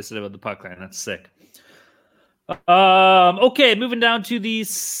back what I said about the puck line. That's sick. Okay, moving down to the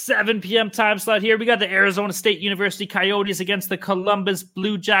 7 p.m. time slot here. We got the Arizona State University Coyotes against the Columbus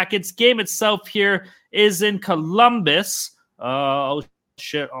Blue Jackets. Game itself here is in Columbus. Oh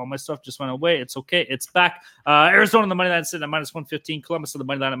shit, all my stuff just went away. It's okay. It's back. Arizona on the money line sitting at -115. Columbus on the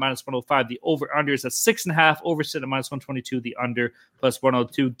money line at -105. The over-under is at 6.5. Over sitting at -122. The under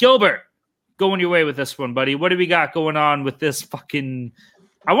 +102. Gilbert, going your way with this one, buddy. What do we got going on with this fucking,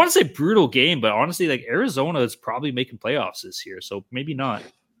 I want to say brutal game, but honestly, like Arizona is probably making playoffs this year, so maybe not.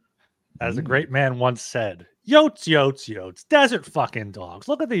 As a great man once said, Yotes, Yotes, Yotes, desert fucking dogs.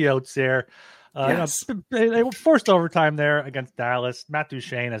 Look at the Yotes there. Yes. They were forced overtime there against Dallas. Matt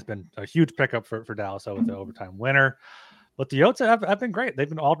Duchene has been a huge pickup for Dallas with the overtime winner. But the Yotes have been great. They've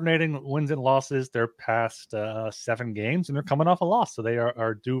been alternating wins and losses their past 7 games, and they're coming off a loss. So they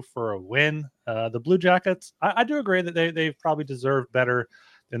are due for a win. The Blue Jackets, I do agree that they've probably deserved better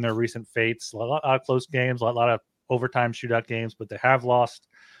than their recent fates. A lot of close games, a lot of overtime shootout games, but they have lost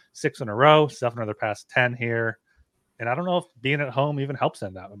 6 in a row, 7 of their past 10 here. And I don't know if being at home even helps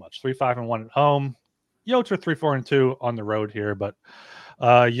them that much. 3-5-1 at home. Yotes are 3-4-2 on the road here, but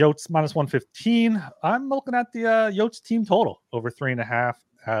Yotes -115. I'm looking at the Yotes team total over 3.5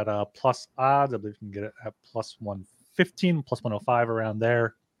 at plus odds. I believe you can get it at +115, +105 around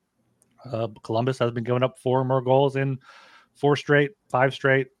there. Columbus has been giving up 4 more goals in 4 straight, 5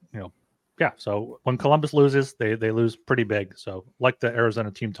 straight. Yeah. So when Columbus loses, they lose pretty big. So like the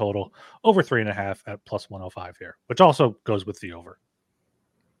Arizona team total over 3.5 at +105 here, which also goes with the over.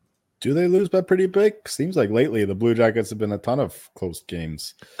 Do they lose by pretty big? Seems like lately the Blue Jackets have been a ton of close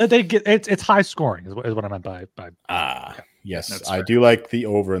games. They get it's high scoring is what I meant by Yes, I do like the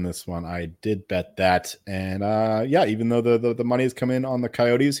over in this one. I did bet that, and even though the money has come in on the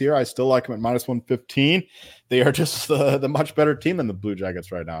Coyotes here, I still like them at -115. They are just the much better team than the Blue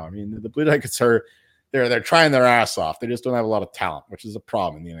Jackets right now. I mean, the Blue Jackets they're trying their ass off. They just don't have a lot of talent, which is a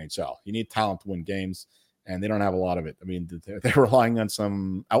problem in the NHL. You need talent to win games, and they don't have a lot of it. I mean, they're relying on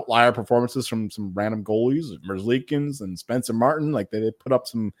some outlier performances from some random goalies, Merzlikins and Spencer Martin. Like they put up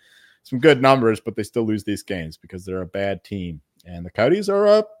some good numbers, but they still lose these games because they're a bad team. And the Coyotes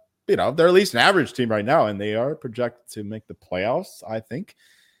are they're at least an average team right now, and they are projected to make the playoffs, I think.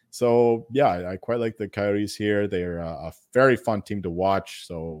 So yeah, I quite like the Coyotes here. They're a very fun team to watch.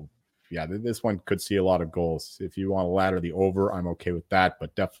 So yeah, this one could see a lot of goals. If you want to ladder the over, I'm okay with that,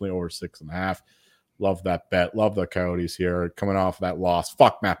 but definitely over 6.5. Love that bet. Love the Coyotes here coming off that loss.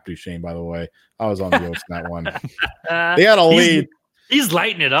 Fuck Matt Duchene, by the way. I was on the Oats in that one. They had a lead. He's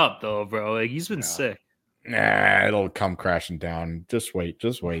lighting it up though, bro. Like he's been sick. Nah, it'll come crashing down. Just wait.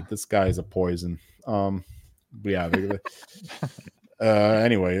 This guy's a poison. Yeah.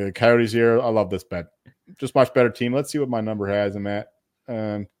 Anyway, the Coyotes here. I love this bet. Just much better team. Let's see what my number has him at.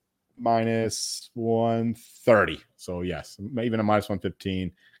 -130. So yes, even a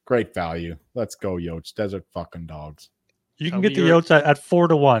 -115. Great value. Let's go, Yotes. Desert fucking dogs. You can get the Yotes at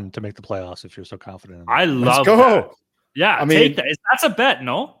 4-1 to make the playoffs if you're so confident in that. I love that. Yeah, I mean, take that. That's a bet,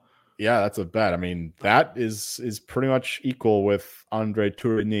 no? Yeah, that's a bet. I mean, that is pretty much equal with Andre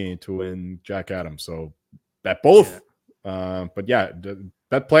Tourigny to win Jack Adams. So bet both. Yeah. But yeah,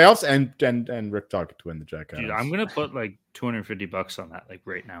 bet playoffs and Rick Tocchet to win the Jack Adams. Dude, I'm gonna put like $250 on that, like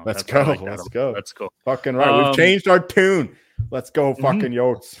right now. Let's go. Let's go. Fucking right. We've changed our tune. Let's go, fucking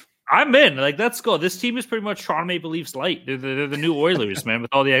Yotes. I'm in. Like, let's go. This team is pretty much Toronto Maple Leafs light. They're the new Oilers, man, with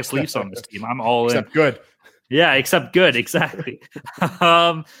all the ex-Leafs on this team. I'm all in. Except good. Yeah, except good. Exactly.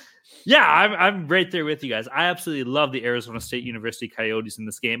 Yeah, I'm right there with you guys. I absolutely love the Arizona State University Coyotes in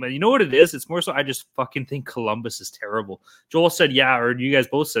this game. And you know what it is? It's more so I just fucking think Columbus is terrible. Joel said, yeah, or you guys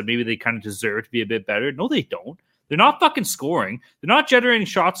both said maybe they kind of deserve to be a bit better. No, they don't. They're not fucking scoring. They're not generating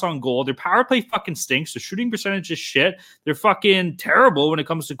shots on goal. Their power play fucking stinks. Their shooting percentage is shit. They're fucking terrible when it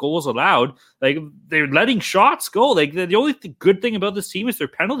comes to goals allowed. Like, they're letting shots go. Like, the only good thing about this team is their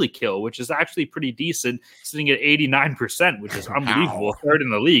penalty kill, which is actually pretty decent, sitting at 89%, which is unbelievable. Third in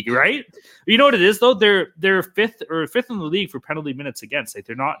the league, right? You know what it is, though? They're fifth in the league for penalty minutes against. Like,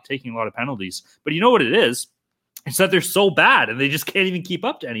 they're not taking a lot of penalties. But you know what it is? It's that they're so bad and they just can't even keep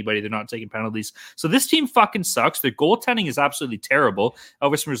up to anybody. They're not taking penalties. So this team fucking sucks. Their goaltending is absolutely terrible.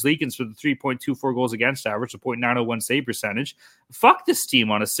 Elvis Merzlikins with a 3.24 goals against average, a .901 save percentage. Fuck this team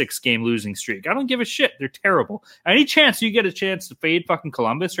on a 6-game losing streak. I don't give a shit. They're terrible. Any chance you get a chance to fade fucking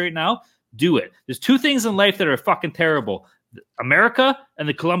Columbus right now, do it. There's 2 things in life that are fucking terrible. America and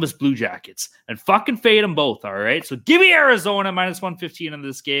the Columbus Blue Jackets, and fucking fade them both. All right. So give me Arizona -115 in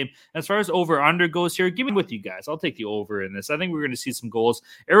this game. As far as over under goes here, give me with you guys. I'll take the over in this. I think we're going to see some goals.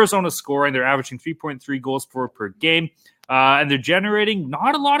 Arizona scoring. They're averaging 3.3 goals per game. And they're generating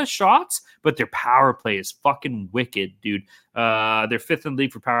not a lot of shots, but their power play is fucking wicked, dude. They're 5th in the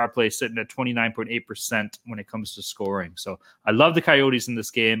league for power play, sitting at 29.8% when it comes to scoring. So I love the Coyotes in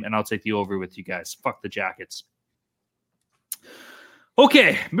this game, and I'll take the over with you guys. Fuck the Jackets.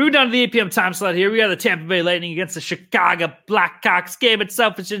 Okay, moving down to the 8 p.m. time slot here. We got the Tampa Bay Lightning against the Chicago Blackhawks. Game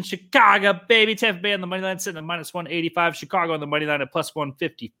itself is in Chicago, baby. Tampa Bay on the money line sitting at minus 185. Chicago on the money line at plus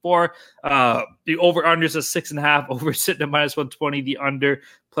 154. The over-under is a 6.5. Over sitting at minus 120. The under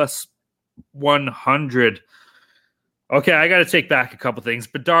plus 100. Okay, I got to take back a couple things.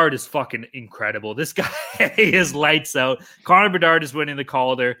 Bedard is fucking incredible. This guy is lights out. Connor Bedard is winning the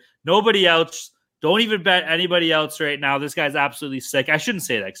Calder. Nobody else. Don't even bet anybody else right now. This guy's absolutely sick. I shouldn't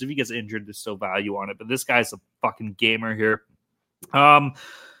say that because if he gets injured, there's still value on it. But this guy's a fucking gamer here. Now,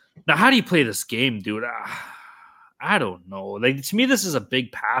 how do you play this game, dude? I don't know. Like, to me, this is a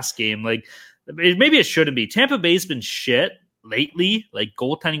big pass game. Like, maybe it shouldn't be. Tampa Bay's been shit lately. Like,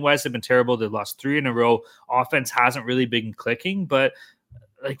 goaltending wise, they've been terrible. They've lost 3 in a row. Offense hasn't really been clicking. But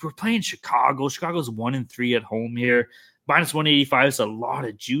like, we're playing Chicago. Chicago's 1-3 at home here. Minus 185 is a lot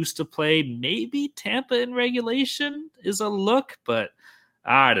of juice to play. Maybe Tampa in regulation is a look, but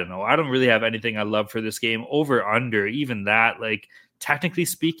I don't know. I don't really have anything I love for this game. Over, under, even that. Like, technically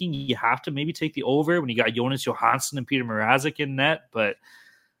speaking, you have to maybe take the over when you got Jonas Johansson and Peter Mrazek in net, but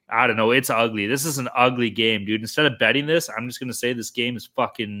I don't know. It's ugly. This is an ugly game, dude. Instead of betting this, I'm just going to say this game is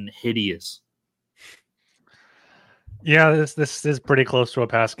fucking hideous. Yeah, this is pretty close to a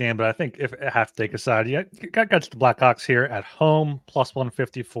pass game, but I think if I have to take a side, you got the Blackhawks here at home, plus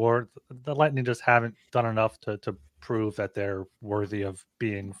 154. The Lightning just haven't done enough to prove that they're worthy of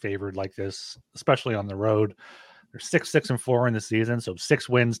being favored like this, especially on the road. They're 6-6-4 in the season, so 6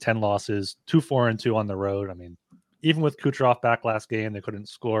 wins, 10 losses, 2-4-2 on the road. I mean, even with Kucherov back last game, they couldn't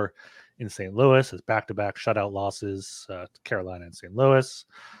score in St. Louis. It's back-to-back shutout losses to Carolina and St. Louis.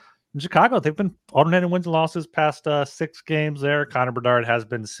 In Chicago, they've been alternating wins and losses past 6 games there. Connor Bedard has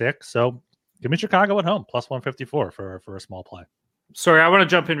been sick. So give me Chicago at home, plus 154 for a small play. Sorry, I want to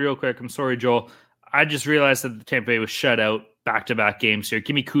jump in real quick. I'm sorry, Joel. I just realized that the Tampa Bay was shut out back-to-back games here.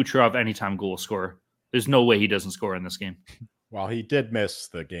 Give me Kucherov anytime goal scorer. There's no way he doesn't score in this game. Well, he did miss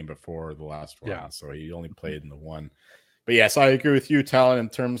the game before the last one, yeah. So he only played in the one. But yes, I agree with you, Talon, in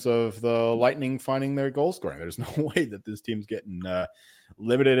terms of the Lightning finding their goal scoring. There's no way that this team's getting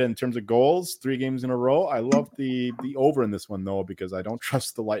limited in terms of goals 3 games in a row. I love the over in this one, though, because I don't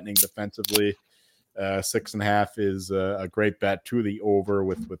trust the Lightning defensively. 6.5 is a great bet to the over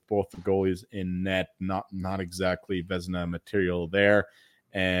with both the goalies in net. Not exactly Vezina material there.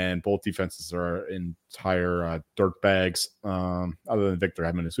 And both defenses are entire dirt bags, other than Victor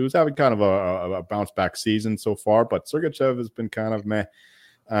Hedman, who's having kind of a bounce back season so far. But Sergachev has been kind of meh.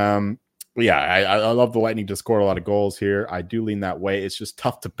 Yeah, I love the Lightning to score a lot of goals here. I do lean that way. It's just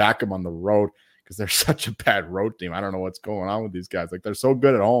tough to back them on the road because they're such a bad road team. I don't know what's going on with these guys. Like, they're so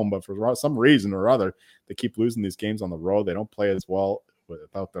good at home, but for some reason or other, they keep losing these games on the road. They don't play as well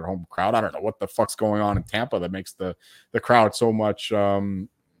without their home crowd. I don't know what the fuck's going on in Tampa that makes the crowd so much.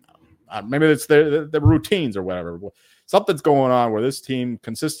 Maybe it's the routines or whatever. Something's going on where this team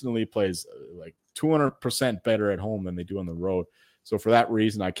consistently plays like 200% better at home than they do on the road. So for that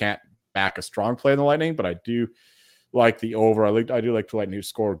reason, I can't back a strong play in the Lightning, but I do like the over. I do like the Lightning to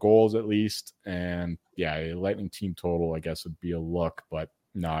score goals at least. And yeah, a Lightning team total, I guess, would be a look. But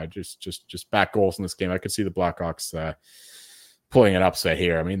no, I just back goals in this game. I could see the Blackhawks pulling an upset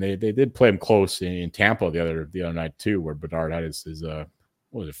here. I mean, they did play him close in Tampa the other night too, where Bedard had his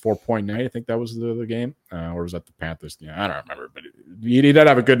what was it, 4-point night? I think that was the game, or was that the Panthers? Yeah, I don't remember, but he did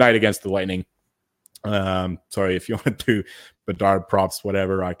have a good night against the Lightning. Sorry, if you want to do Bedard props,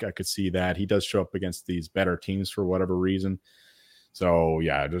 whatever, I could see that. He does show up against these better teams for whatever reason. So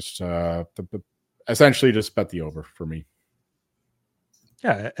yeah, just essentially just bet the over for me.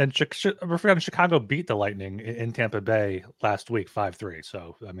 Yeah, and we're forgetting Chicago beat the Lightning in Tampa Bay last week 5-3.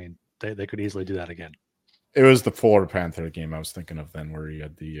 So, I mean, they could easily do that again. It was the Florida Panther game I was thinking of then, where he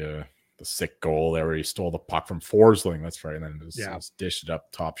had the sick goal there where he stole the puck from Forsling. That's right. And then just dished it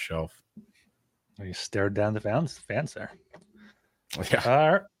up top shelf. He stared down the fans there.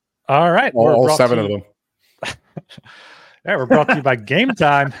 Yeah. All right. All 7 of them. Yeah, we're brought to you by Game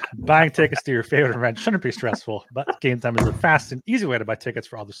Time. Buying tickets to your favorite event shouldn't be stressful, but Game Time is a fast and easy way to buy tickets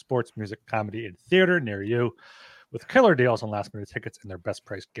for all the sports, music, comedy, and theater near you. With killer deals on last-minute tickets and their best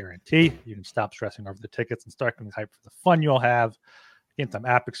price guarantee, you can stop stressing over the tickets and start getting hyped for the fun you'll have. Game Time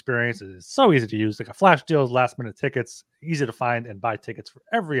app experience is so easy to use. Like a flash deals, last-minute tickets, easy to find and buy tickets for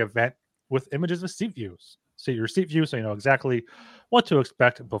every event with images of seat views. See your seat view so you know exactly what to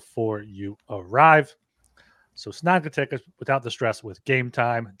expect before you arrive. So snag the tickets without the stress with Game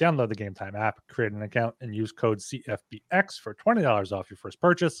Time. Download the Game Time app, create an account, and use code CFBX for $20 off your first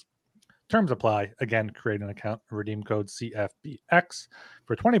purchase. Terms apply. Again, create an account and redeem code CFBX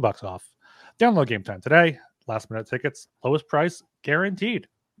for $20 off. Download Game Time today. last-minute tickets, lowest price guaranteed.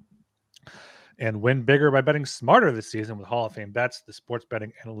 And win bigger by betting smarter this season with Hall of Fame Bets, the sports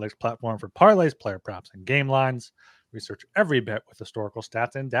betting analytics platform for parlays, player props, and game lines. Research every bet with historical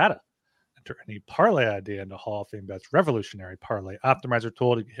stats and data. Enter any parlay idea into Hall of Fame Bet's revolutionary parlay optimizer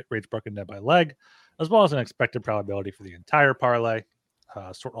tool to hit rates broken net by leg, as well as an expected probability for the entire parlay.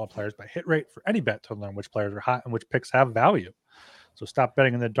 Sort all players by hit rate for any bet to learn which players are hot and which picks have value. So stop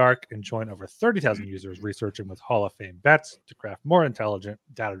betting in the dark and join over 30,000 users researching with Hall of Fame Bets to craft more intelligent,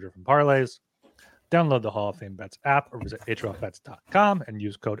 data-driven parlays. Download the Hall of Fame Bets app or visit HOFBets.com and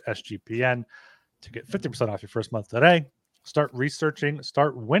use code SGPN to get 50% off your first month today. Start researching,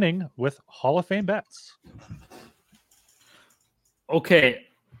 start winning with Hall of Fame Bets. Okay.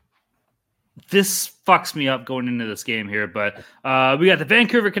 This fucks me up going into this game here, but we got the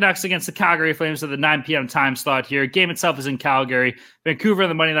Vancouver Canucks against the Calgary Flames at the 9 p.m. time slot here. Game itself is in Calgary. Vancouver on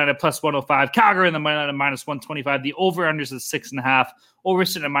the money line at plus 105. Calgary on the money line at minus 125. The over-unders is 6.5. Over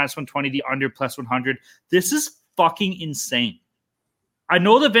sitting at minus 120. The under plus 100. This is fucking insane. I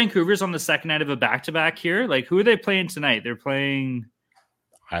know that Vancouver's on the second night of a back-to-back here. Like, who are they playing tonight? They're playing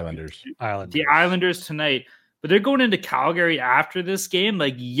Islanders. The Islanders tonight. But they're going into Calgary after this game.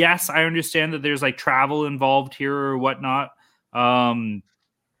 Like, yes, I understand that there's like travel involved here or whatnot.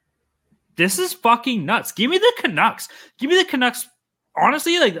 This is fucking nuts. Give me the Canucks. Give me the Canucks.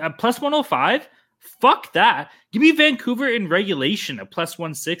 Honestly, like a plus 105. Fuck that. Give me Vancouver in regulation at plus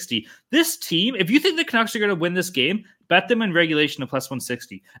 160. This team, if you think the Canucks are going to win this game, bet them in regulation at plus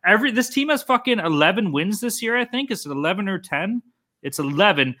 160. This team has fucking 11 wins this year, I think. Is it 11 or 10? It's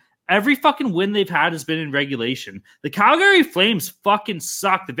 11. Every fucking win they've had has been in regulation. The Calgary Flames fucking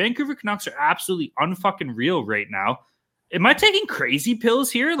suck. The Vancouver Canucks are absolutely unfucking real right now. Am I taking crazy pills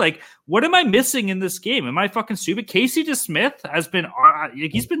here? Like, what am I missing in this game? Am I fucking stupid? Casey DeSmith has been,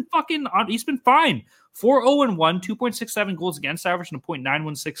 he's been fine. 4-0-1, 2.67 goals against average and a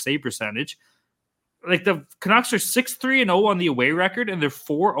 .916 save percentage. Like, the Canucks are 6-3-0 on the away record, and they're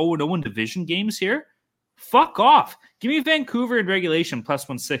 4-0-0 in division games here. Fuck off. Give me Vancouver in regulation plus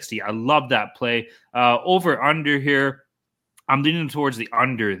 160. I love that play. Over under here. I'm leaning towards the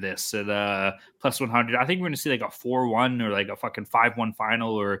under this at plus 100. I think we're going to see like a 4-1 or like a fucking 5-1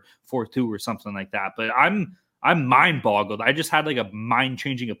 final or 4-2 or something like that. But I'm mind boggled. I just had like a mind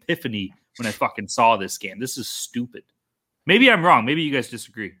changing epiphany when I fucking saw this game. This is stupid. Maybe I'm wrong. Maybe you guys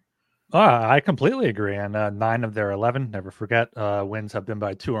disagree. I completely agree. And 9 of their 11, never forget, wins have been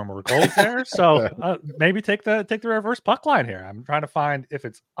by 2 or more goals there. So maybe take the reverse puck line here. I'm trying to find if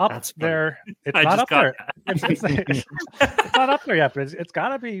it's up there. It's not up there. It's not up there yet, but it's got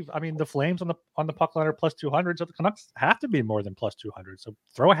to be. I mean, the Flames on the puck line are plus 200, so the Canucks have to be more than plus 200. So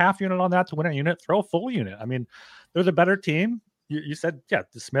throw a half unit on that to win a unit. Throw a full unit. I mean, they're the better team. You said, yeah,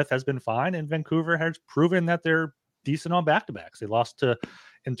 the Smith has been fine, and Vancouver has proven that they're decent on back-to-backs. They lost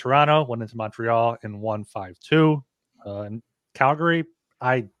in Toronto, went into Montreal and won 5-2. And Calgary,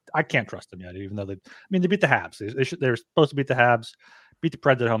 I can't trust them yet, even though they beat the Habs. They're supposed to beat the Habs, beat the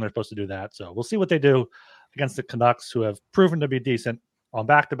Preds at home. They're supposed to do that. So we'll see what they do against the Canucks, who have proven to be decent on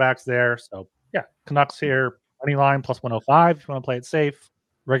back-to-backs there. So yeah, Canucks here, money line plus 105 if you want to play it safe,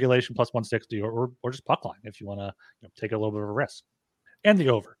 regulation plus 160, or just puck line if you want to take a little bit of a risk. And the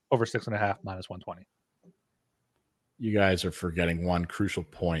over 6.5 minus 120. You guys are forgetting one crucial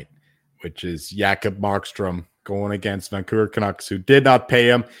point, which is Jakob Markstrom going against Vancouver Canucks, who did not pay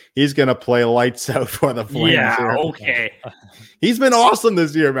him. He's going to play lights out for the Flames. Yeah, here. okay. He's been awesome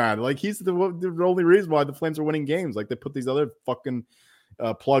this year, man. Like, he's the only reason why the Flames are winning games. Like, they put these other fucking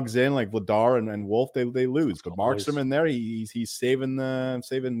plugs in, like Vladar and Wolf, they lose. But Markstrom in there, he's saving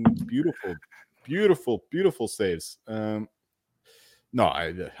beautiful saves. No,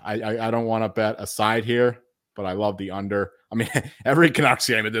 I don't want to bet a side here, but I love the under. I mean, every Canucks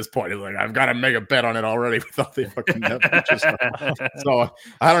game at this point is like, I've got to make a bet on it already without the fucking net. So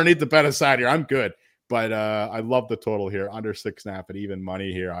I don't need to bet a side here. I'm good. But I love the total here, under 6.5 at even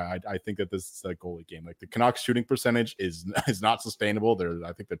money here. I think that this is a goalie game. Like, the Canucks shooting percentage is not sustainable.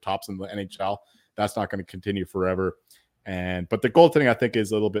 I think they're tops in the NHL. That's not going to continue forever. But the goaltending, I think,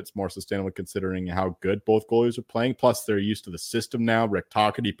 is a little bit more sustainable considering how good both goalies are playing. Plus, they're used to the system now. Rick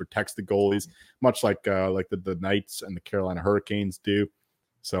Tocchet protects the goalies, much like the Knights and the Carolina Hurricanes do.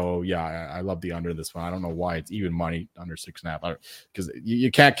 So, yeah, I love the under this one. I don't know why it's even money under 6.5, because you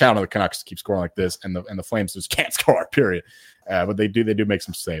can't count on the Canucks to keep scoring like this, and the Flames just can't score, period. But they do make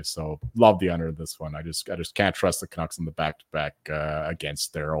some saves. So, love the under this one. I just can't trust the Canucks in the back-to-back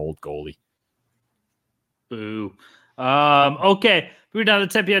against their old goalie. Boo. Okay, moving down to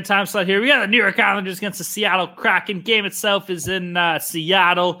the 10 p.m. time slot here. We got the New York Islanders against the Seattle Kraken. Game itself is in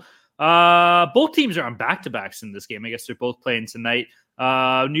Seattle. Both teams are on back-to-backs in this game. I guess they're both playing tonight.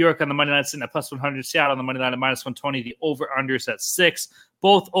 New York on the money line sitting at plus 100. Seattle on the money line at minus 120. The over-under is at 6.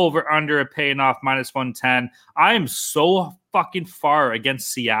 Both over-under are paying off minus 110. I am so fucking far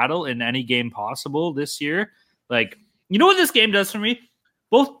against Seattle in any game possible this year. Like, you know what this game does for me?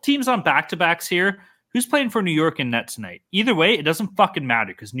 Both teams on back-to-backs here. Who's playing for New York in net tonight? Either way, it doesn't fucking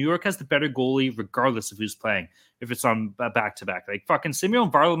matter because New York has the better goalie regardless of who's playing if it's on back-to-back. Like, fucking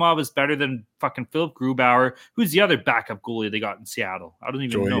Semyon Varlamov is better than fucking Philip Grubauer. Who's the other backup goalie they got in Seattle? I don't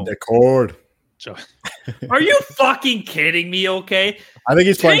even know. Decord. Are you fucking kidding me, okay? I think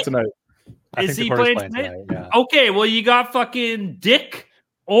he's playing tonight. Is he playing tonight? Yeah. Okay, well, you got fucking Dick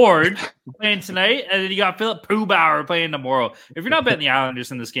Ord playing tonight, and then you got Philip Grubauer playing tomorrow. If you're not betting the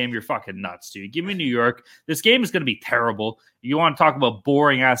Islanders in this game, you're fucking nuts, dude. Give me New York. This game is going to be terrible. You want to talk about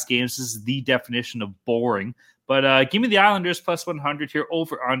boring-ass games. This is the definition of boring. But give me the Islanders plus 100 here,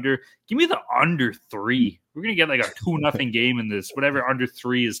 over under. Give me the under 3. We're going to get like a 2-0 game in this, whatever under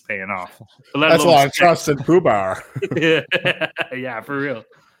 3 is paying off. That's a lot of trust in Grubauer. Yeah, for real.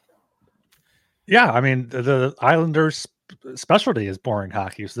 Yeah, I mean, the Islanders' specialty is boring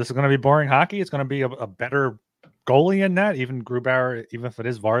hockey. So this is going to be boring hockey. It's going to be a better goalie in that. Even Grubauer, even if it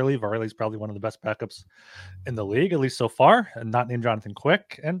is Varley, Varley's probably one of the best backups in the league, at least so far, and not named Jonathan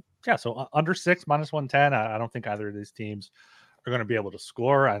Quick. And yeah, so under 6, minus 110. I don't think either of these teams are going to be able to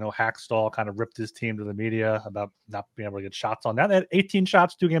score. I know Hackstall kind of ripped his team to the media about not being able to get shots on that. They had 18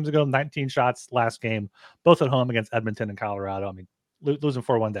 shots 2 games ago, 19 shots last game, both at home against Edmonton and Colorado. I mean, losing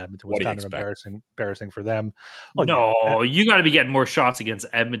 4-1 to Edmonton was kind of embarrassing for them. Well, no, you got to be getting more shots against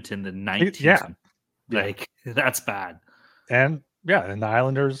Edmonton than 19. Yeah. Like, that's bad. And yeah, and the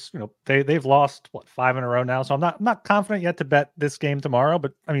Islanders, you know, they've lost 5 in a row now. So I'm not confident yet to bet this game tomorrow.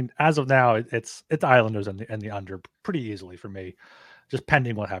 But I mean, as of now, it's Islanders and the under pretty easily for me, just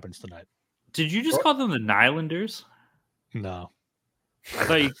pending what happens tonight. Did you just call them the Nylanders? No, I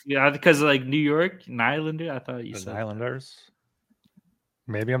thought because like New York Nylander. I thought you said Islanders.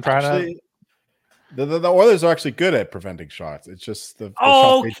 Maybe I'm trying to. The Oilers are actually good at preventing shots. It's just the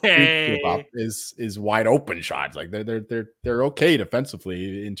shot they give up is wide open shots. Like they're okay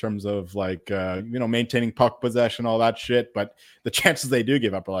defensively in terms of like maintaining puck possession, all that shit. But the chances they do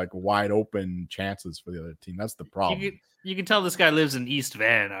give up are like wide open chances for the other team. That's the problem. You can tell this guy lives in East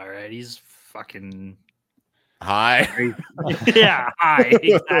Van. All right, he's fucking high. Yeah, high.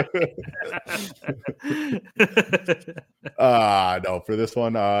 Exactly. No, for this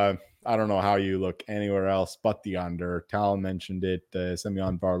one, I don't know how you look anywhere else but the under. Talon mentioned it.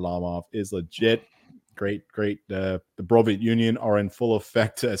 Semyon Varlamov is legit. Great. The Brovit Union are in full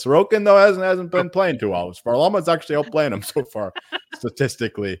effect. Sorokin, though, hasn't been playing too well. Varlamov's actually outplaying him so far,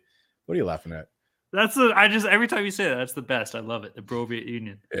 statistically. What are you laughing at? Every time you say that, that's the best. I love it. The Brovit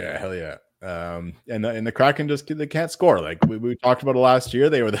Union. Yeah, hell yeah. And the Kraken they can't score. Like we talked about it last year.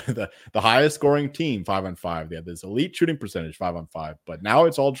 They were the highest scoring team 5-on-5. They had this elite shooting percentage 5-on-5, but now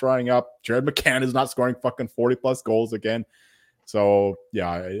it's all drying up. Jared McCann is not scoring fucking 40+ goals again. So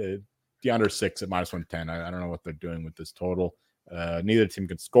yeah, the under 6 at minus 110. I don't know what they're doing with this total. Neither team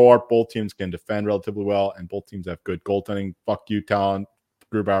can score. Both teams can defend relatively well, and both teams have good goaltending. Fuck you, Talon.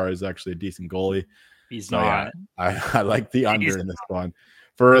 Grubauer is actually a decent goalie. He's not. I like the under in this one.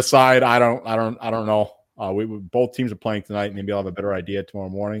 For a side, I don't know. We both teams are playing tonight. Maybe I'll have a better idea tomorrow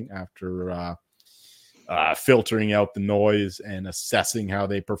morning after filtering out the noise and assessing how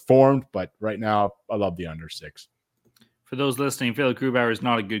they performed. But right now, I love the under 6. For those listening, Philip Grubauer is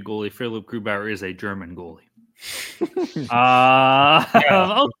not a good goalie. Philip Grubauer is a German goalie.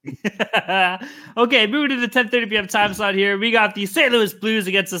 Okay, moving to the 10:30 p.m. time slot here. We got the St. Louis Blues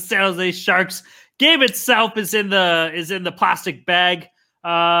against the San Jose Sharks. Game itself is in the plastic bag.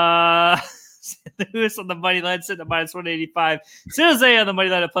 St. Louis on the money line sitting at minus 185. San Jose on the money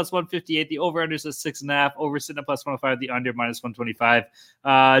line at plus 158. The over-under is 6.5. Over sitting at plus 105. The under minus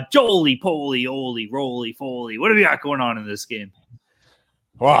 125. Jolie, Poley, Oli, Roly, Foley. What have you got going on in this game?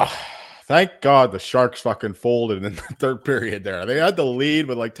 Wow. Thank God the Sharks fucking folded in the third period there. They had the lead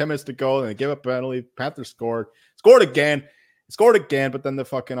with like 10 minutes to go, and they gave up a penalty. Panthers scored again, but then the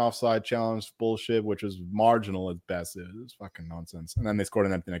fucking offside challenge bullshit, which was marginal at best. It was fucking nonsense. And then they scored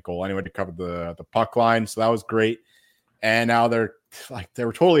an empty net goal anyway to cover the puck line, so that was great. And now they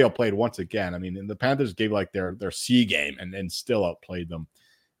were totally outplayed once again. I mean, the Panthers gave like their C game and still outplayed them.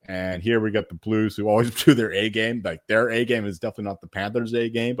 And here we got the Blues, who always do their A game. Like their A game is definitely not the Panthers' A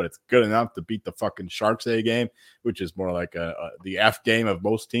game, but it's good enough to beat the fucking Sharks' A game, which is more like the F game of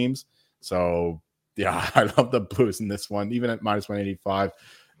most teams. So yeah, I love the Blues in this one, even at minus 185.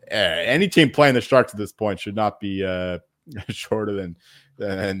 Any team playing the Sharks at this point should not be shorter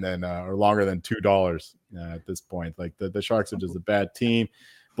than or longer than $2 at this point. Like the Sharks are just a bad team.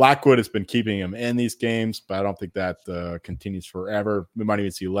 Blackwood has been keeping him in these games, but I don't think that continues forever. We might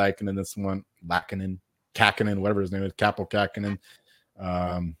even see Lackinen in this one, Kakinen, whatever his name is, Capo Kakinen.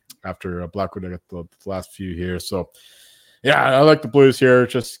 After Blackwood, I got the last few here. So, yeah, I like the Blues here.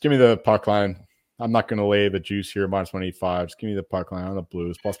 Just give me the puck line. I'm not going to lay the juice here, minus 185. Just give me the puck line on the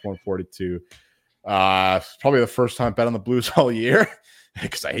Blues, plus 142. Probably the first time bet on the Blues all year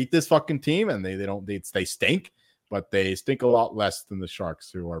because I hate this fucking team and they stink, but they stink a lot less than the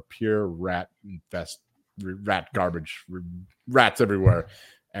Sharks, who are pure rat garbage, rats everywhere,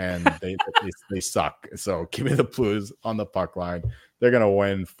 and they suck. So give me the Blues on the puck line. They're gonna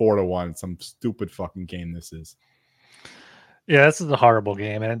win 4-1. Some stupid fucking game this is. Yeah, this is a horrible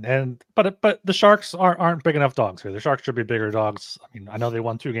game, but the Sharks aren't big enough dogs here. The Sharks should be bigger dogs. I mean, I know they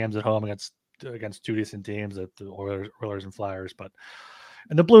won 2 games at home against 2 decent teams, the Oilers and Flyers,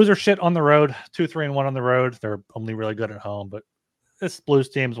 and the Blues are shit on the road, 2-3-1 on the road. They're only really good at home, but this Blues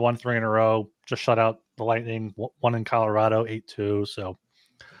team's won 3 in a row, just shut out the Lightning, 1 in Colorado, 8-2. So,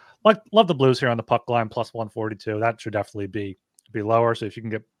 love the Blues here on the puck line, plus 142. That should definitely be lower. So if you can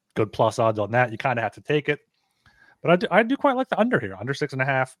get good plus odds on that, you kind of have to take it. But I do quite like the under here, under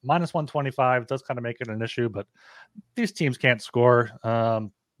 6.5, minus 125 does kind of make it an issue, but these teams can't score.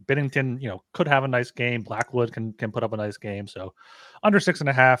 Binnington, could have a nice game. Blackwood can put up a nice game. So under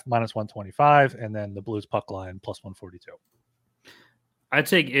 6.5, minus 125, and then the Blues puck line plus 142. I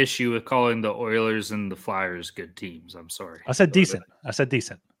take issue with calling the Oilers and the Flyers good teams. I'm sorry. I said decent.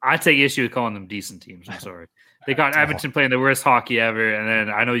 I take issue with calling them decent teams. I'm sorry. They got Edmonton playing the worst hockey ever, and then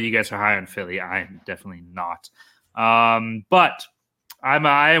I know you guys are high on Philly. I'm definitely not. But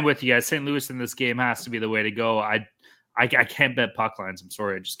I am with you guys. St. Louis in this game has to be the way to go. I can't bet puck lines. I'm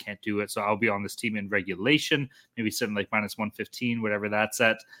sorry. I just can't do it. So I'll be on this team in regulation, maybe sitting like minus 115, whatever that's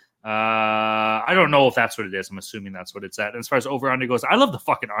at. I don't know if that's what it is. I'm assuming that's what it's at. And as far as over under goes, I love the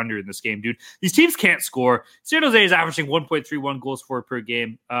fucking under in this game, dude. These teams can't score. San Jose is averaging 1.31 goals for per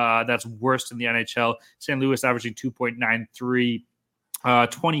game. That's worst in the NHL. St. Louis averaging 2.93,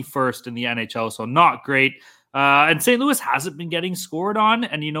 21st in the NHL. So not great. And St. Louis hasn't been getting scored on.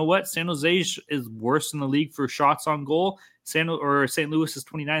 And you know what? San Jose is worse in the league for shots on goal. St. Louis is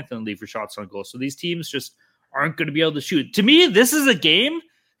 29th in the league for shots on goal. So these teams just aren't going to be able to shoot. To me, this is a game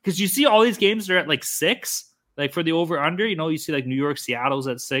because you see all these games are at like 6, like for the over under. You see like New York, Seattle's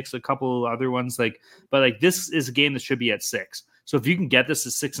at 6, a couple other ones but this is a game that should be at 6. So if you can get this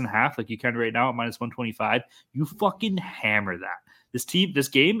at 6.5, like you can right now at minus 125, you fucking hammer that. This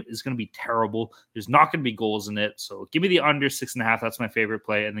game is going to be terrible. There's not going to be goals in it. So give me the under 6.5. That's my favorite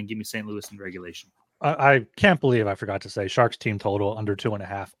play. And then give me St. Louis in regulation. I can't believe I forgot to say Sharks team total under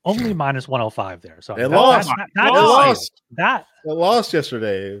 2.5, only minus 105 there. So they lost. They lost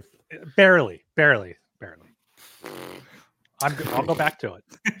yesterday. Barely. I'll go back to it.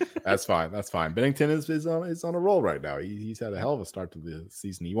 That's fine. Binnington is on a roll right now. He's had a hell of a start to the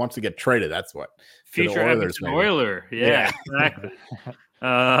season. He wants to get traded. That's what. Future Edmonton Oiler. Yeah. Exactly.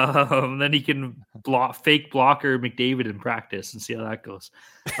 Then he can fake blocker McDavid in practice and see how that goes.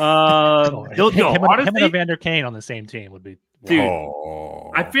 Him and Evander Kane on the same team would be. Dude,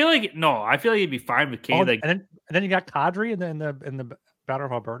 I feel like he'd be fine with Kane. And then you got Kadri in the Battle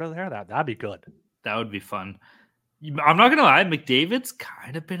of Alberta there. That'd be good. That would be fun. I'm not gonna lie, McDavid's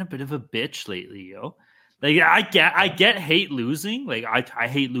kind of been a bit of a bitch lately, yo. Like I hate losing. Like I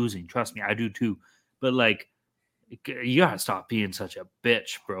hate losing. Trust me, I do too. But like, you gotta stop being such a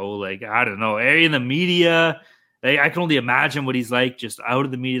bitch, bro. Like I don't know, in the media. Like, I can only imagine what he's like just out of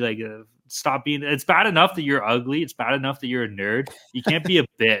the media. Like stop being. It's bad enough that you're ugly. It's bad enough that you're a nerd. You can't be a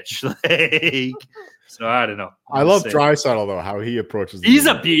bitch. Like. So I don't know. I love Draisaitl though, how he approaches. Leon's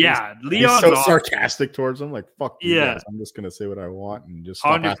so sarcastic towards him. Like fuck you guys. I'm just gonna say what I want and just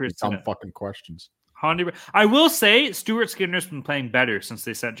stop 100%. asking some fucking questions. 100%. I will say Stuart Skinner's been playing better since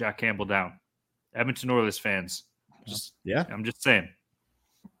they sent Jack Campbell down. Edmonton Oilers fans. I'm just saying.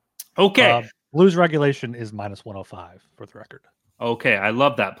 Okay. Blues regulation is minus 105 for the record. Okay, I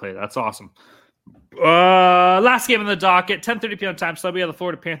love that play. That's awesome. Last game on the docket, 10:30 p.m. time slot. We have the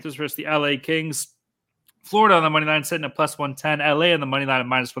Florida Panthers versus the LA Kings. Florida on the money line sitting at plus 110. LA on the money line at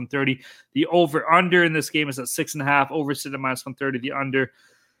minus 130. The over-under in this game is at 6.5. Over sitting at minus 130. The under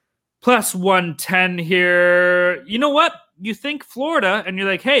plus 110 here. You know what? You think Florida, and you're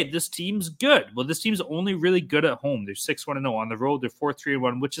like, hey, this team's good. Well, this team's only really good at home. They're 6-1-0 on the road. They're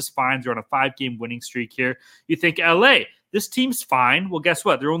 4-3-1, which is fine. They're on a 5-game winning streak here. You think LA, this team's fine. Well, guess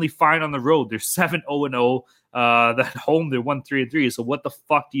what? They're only fine on the road. They're 7-0-0. At home, they're 1-3-3. So what the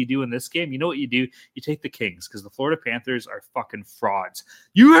fuck do you do in this game? You know what you do? You take the Kings, because the Florida Panthers are fucking frauds.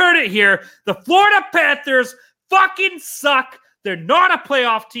 You heard it here. The Florida Panthers fucking suck. They're not a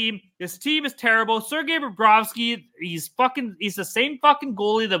playoff team. This team is terrible. Sergei Bobrovsky, he's the same fucking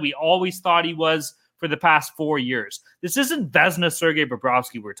goalie that we always thought he was for the past 4 years. This isn't Vezina Sergei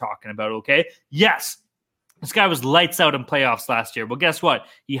Bobrovsky we're talking about, okay? Yes, this guy was lights out in playoffs last year. But guess what?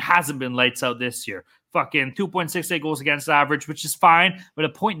 He hasn't been lights out this year. Fucking 2.68 goals against average, which is fine, but a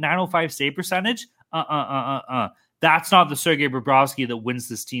 .905 save percentage? That's not the Sergei Bobrovsky that wins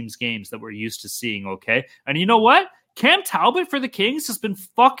this team's games that we're used to seeing, okay? And you know what? Cam Talbot for the Kings has been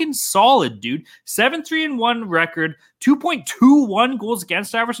fucking solid, dude. 7-3-1 record, 2.21 goals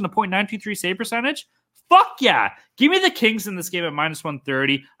against average, and a .923 save percentage. Fuck yeah. Give me the Kings in this game at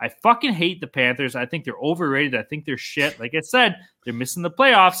 -130. I fucking hate the Panthers. I think they're overrated. I think they're shit. Like I said, they're missing the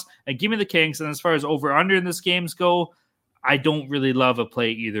playoffs. And give me the Kings. And as far as over-under in this games go, I don't really love a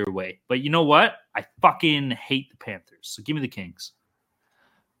play either way. But you know what? I fucking hate the Panthers. So give me the Kings.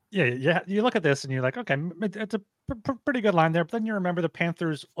 Yeah. You look at this and you're like, okay, it's a pretty good line there. But then you remember the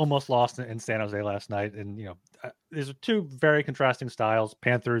Panthers almost lost in San Jose last night. And, these are two very contrasting styles.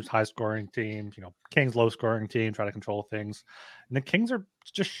 Panthers, high-scoring team. Kings, low-scoring team, try to control things. And the Kings are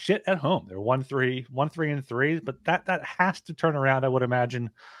just shit at home. They're 1-3-3. But that has to turn around, I would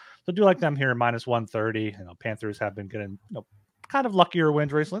imagine. So do like them here, -130. Panthers have been getting kind of luckier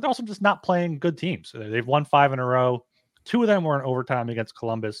wins recently. They're also just not playing good teams. They've won 5 in a row. 2 of them were in overtime against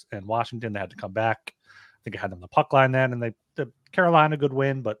Columbus and Washington. They had to come back. I think I had them on the puck line then, and the Carolina good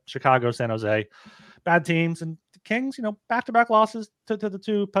win, but Chicago, San Jose, bad teams. And the Kings, back-to-back losses to the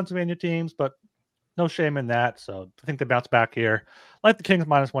 2 Pennsylvania teams, but no shame in that. So I think they bounce back here. I like the Kings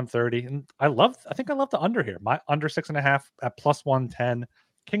 -130, and I think I love the under here. My under 6.5 at +110.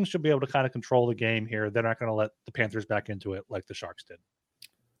 Kings should be able to kind of control the game here. They're not going to let the Panthers back into it like the Sharks did.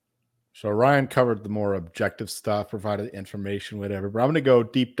 So Ryan covered the more objective stuff, provided the information, whatever. But I'm going to go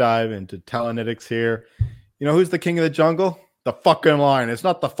deep dive into Telanalytics here. Who's the king of the jungle? The fucking Lion. It's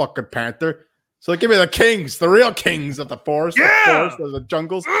not the fucking Panther. So give me the Kings, the real Kings of the forest, the forest of the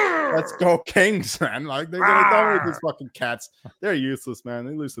jungles. Let's go Kings, man. Like, they're going to dominate these fucking cats. They're useless, man.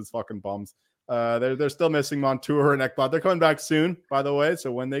 They lose these fucking bums. They're still missing Montour and Ekblad. They're coming back soon, by the way.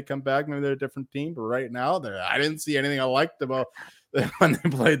 So when they come back, maybe they're a different team. But right now, I didn't see anything I liked about when they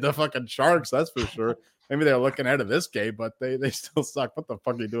played the fucking Sharks. That's for sure. Maybe they're looking ahead of this game, but they still suck. What the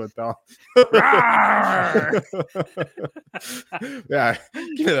fuck are you doing, Tom? Yeah,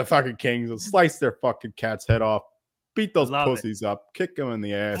 give me the fucking Kings. Slice their fucking cat's head off. Beat those pussies up. Kick them in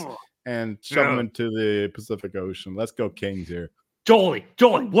the ass. And shove them into the Pacific Ocean. Let's go Kings here. Jolie,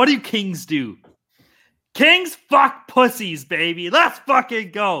 what do Kings do? Kings fuck pussies, baby. Let's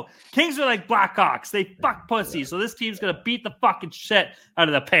fucking go. Kings are like Blackhawks. They fuck pussies. So this team's going to beat the fucking shit out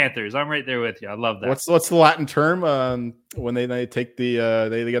of the Panthers. I'm right there with you. I love that. What's the Latin term when they take they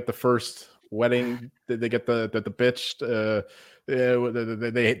get the first wedding, they get the bitch,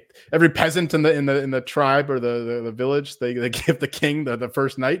 they every peasant in the tribe or the village, they give the king the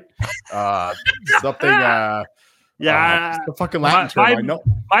first night. Something yeah, the fucking Latin term. I know.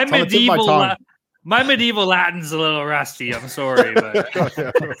 My medieval Latin's a little rusty. I'm sorry, but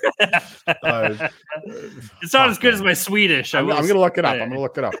it's not as good as my Swedish. I'm going to look it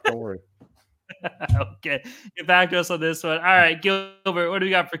up. Don't worry. Okay, get back to us on this one. All right, Gilbert, what do we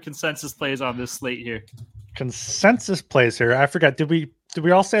got for consensus plays on this slate here? Consensus plays here. I forgot. Did we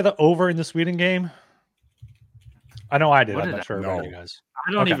all say the over in the Sweden game? I know I did. I'm not sure about you guys.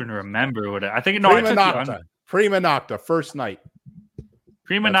 I don't even remember what I think. No, I took Prima Nocta, first night.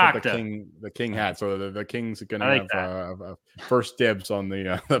 Prima Nocta. The king had. So the Kings are going to have first dibs on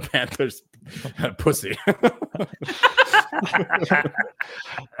the Panthers pussy.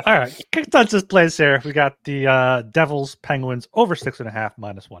 All right. Consensus plays here. We got the Devils, Penguins over 6.5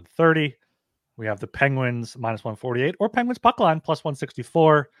 -130. We have the Penguins -148 or Penguins puck line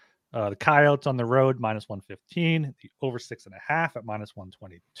 +164. The Coyotes on the road -115. The over 6.5 at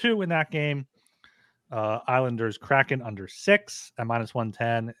 -122 in that game. Islanders Kraken under 6 at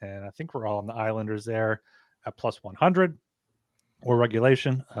 -110, and I think we're all on the Islanders there at +100 or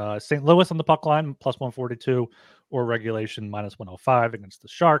regulation. St. Louis on the puck line +142 or regulation -105 against the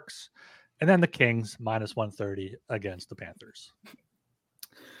Sharks, and then the Kings -130 against the Panthers.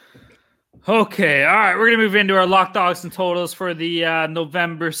 Okay, all right. We're going to move into our lock dogs and totals for the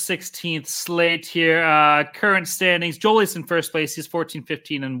November 16th slate here. Current standings, Jolie's in first place. He's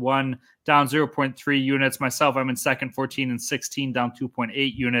 14-15-1, down 0.3 units. Myself, I'm in second, 14-16, down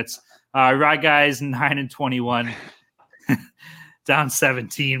 2.8 units. Right, guys, 9-21. Down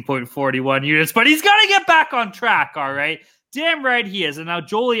 17.41 units, but he's got to get back on track, all right? Damn right he is. And now,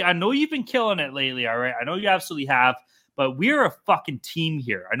 Jolie, I know you've been killing it lately, all right? I know you absolutely have, but we're a fucking team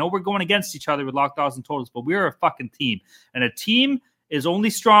here. I know we're going against each other with locked odds and totals, but we're a fucking team. And a team is only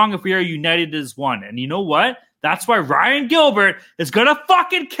strong if we are united as one. And you know what? That's why Ryan Gilbert is going to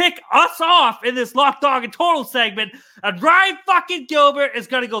fucking kick us off in this locked dog and total segment. And Ryan fucking Gilbert is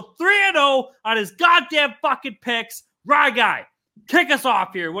going to go 3-0 on his goddamn fucking picks. Ryan guy, kick us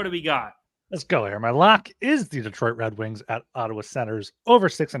off here. What do we got? Let's go here. My lock is the Detroit Red Wings at Ottawa Senators over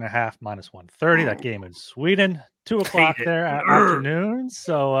 6.5 minus 130. That game in Sweden, 2:00 there at afternoon.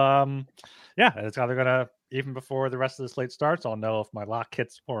 So, yeah, it's either going to, even before the rest of the slate starts, I'll know if my lock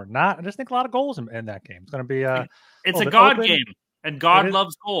hits or not. I just think a lot of goals in that game. It's going to be it's a God open game, and God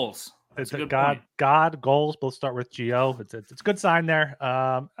loves goals. It's a God goals. Both start with GO. It's a good sign there.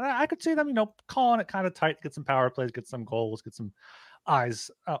 I could see them, calling it kind of tight, get some power plays, get some goals, get some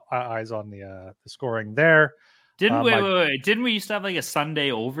eyes on the scoring there. Didn't we used to have like a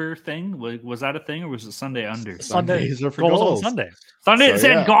Sunday over thing? Was that a thing, or was it Sunday under? Sundays are for goals. On Sundays. Sundays,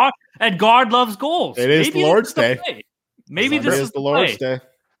 and God loves goals. It is the Lord's Day. Maybe this is the Lord's Day.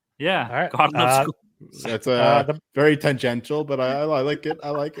 Yeah, all right. God loves goals. It's very tangential, but I like it. I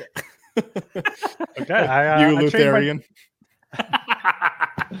like it. Okay, you Lutheran.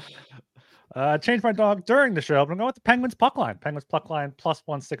 Changed my dog during the show, but I'm going with the Penguins puck line. Penguins puck line plus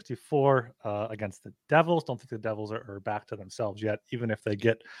 164 against the Devils. Don't think the Devils are back to themselves yet, even if they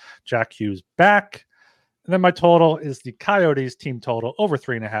get Jack Hughes back. And then my total is the Coyotes team total over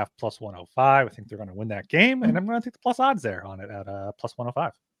 3.5 plus 105. I think they're going to win that game, and I'm going to take the plus odds there on it at plus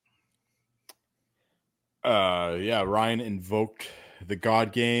 105. Yeah, Ryan invoked the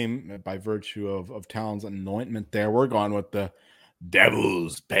God game by virtue of Talon's anointment there. We're going with the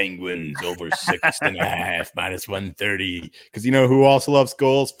Devils, Penguins over 6.5 minus 130. Because you know who also loves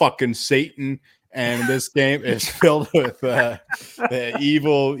goals? Fucking Satan. And this game is filled with the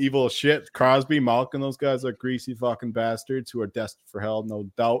evil shit. Crosby, Malkin, those guys are greasy fucking bastards who are destined for hell, no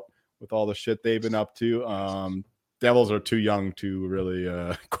doubt, with all the shit they've been up to. Devils are too young to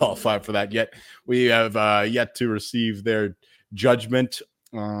really qualify for that yet. We have yet to receive their judgment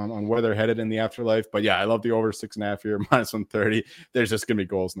on where they're headed in the afterlife. But yeah, I love the over 6.5 here, minus 130. There's just going to be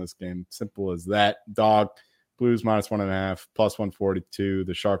goals in this game. Simple as that. Dog, Blues minus 1.5, plus 142.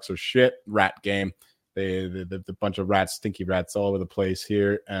 The Sharks are shit. Rat game. The bunch of rats, stinky rats all over the place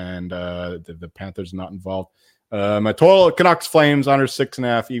here. And the Panthers are not involved. My total, Canucks Flames under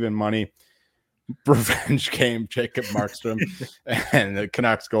 6.5, even money. Revenge game, Jacob Markstrom. And the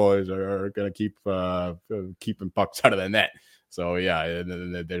Canucks goalies are going to keep keeping pucks out of the net. So, yeah,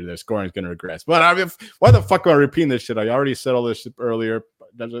 their scoring is going to regress. But I mean, why the fuck am I repeating this shit? I already said all this shit earlier.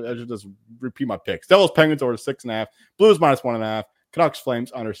 I should just repeat my picks. Devils, Penguins over 6.5. Blues minus 1.5. Canucks,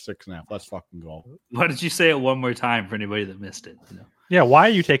 Flames under 6.5. Let's fucking go. Why did you say it one more time for anybody that missed it? Yeah, why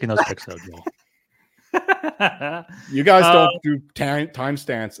are you taking those picks, though, Joel? You guys don't do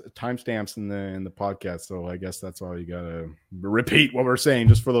timestamps in the podcast, so I guess that's all you gotta repeat what we're saying,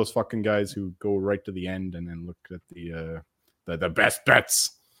 just for those fucking guys who go right to the end and then look at the best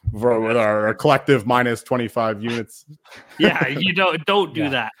bets with our collective minus 25 units. Yeah, you don't do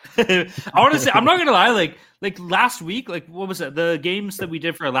that. I want to say, I'm not gonna lie, like last week, like what was it? The games that we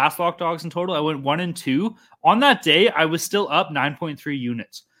did for our last Lock Dogs in total, I went 1-2. On that day, I was still up 9.3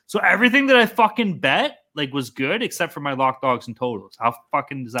 units. So everything that I fucking bet was good except for my Lock Dogs and totals. How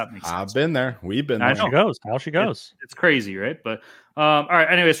fucking does that make sense? I've been there. We've been there. How she goes. It's crazy, right? But all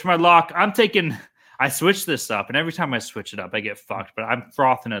right. Anyways, for my lock, I switched this up, and every time I switch it up, I get fucked. But I'm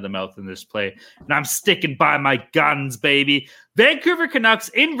frothing at the mouth in this play, and I'm sticking by my guns, baby. Vancouver Canucks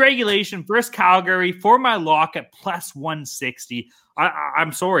in regulation versus Calgary for my lock at plus 160.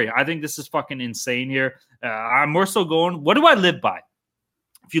 I'm sorry. I think this is fucking insane here. I'm more so going, what do I live by?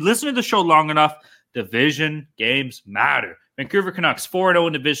 If you listen to the show long enough, division games matter. Vancouver Canucks 4-0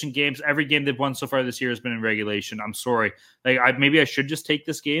 in division games. Every game they've won so far this year has been in regulation. I'm sorry. Maybe I should just take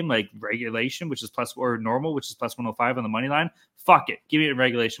this game regulation, which is plus, or normal, which is plus 105 on the money line. Fuck it. Give me it in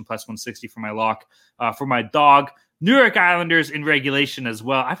regulation plus 160 for my lock. For my dog, New York Islanders in regulation as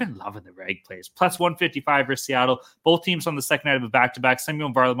well. I've been loving the reg plays. Plus 155 versus Seattle. Both teams on the second night of a back-to-back.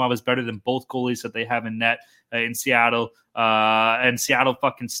 Samuel Varlamov is better than both goalies that they have in net in Seattle. And Seattle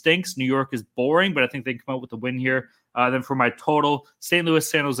fucking stinks. New York is boring, but I think they can come out with a win here. Then for my total, St. Louis,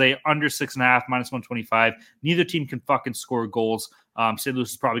 San Jose, under 6.5, minus 125. Neither team can fucking score goals. St.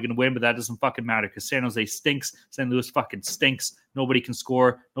 Louis is probably going to win, but that doesn't fucking matter because San Jose stinks. St. Louis fucking stinks. Nobody can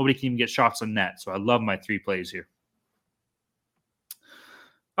score. Nobody can even get shots on net. So I love my 3 plays here.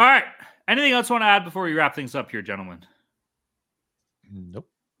 All right. Anything else you want to add before we wrap things up here, gentlemen? Nope.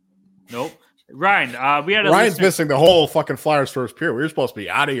 Ryan, we had Ryan's missing the whole fucking Flyers first period. We were supposed to be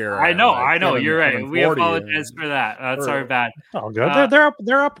out of here. I know. You're right. We apologize for that. That's our bad. Oh, good.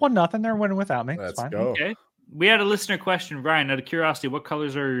 They're up 1-0. They're winning without me. Let's it's fine. go. Okay. We had a listener question, Ryan. Out of curiosity, what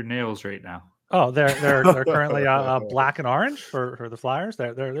colors are your nails right now? Oh, they're currently black and orange for the Flyers.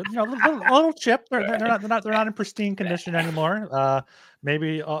 They're a little chipped. They're not in pristine condition anymore.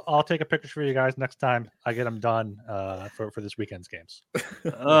 Maybe I'll take a picture for you guys next time I get them done for this weekend's games.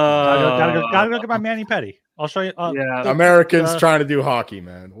 Gotta go get my mani pedi. I'll show you. Americans trying to do hockey,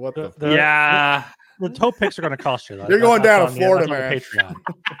 man. What the toe picks are going to cost you. You're going down to Florida, man.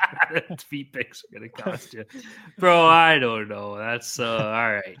 Feet picks are going to cost you, bro. I don't know. That's all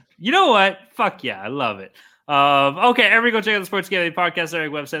right. You know what? Fuck yeah, I love it. Okay, everybody go check out the Sports Gambling Podcast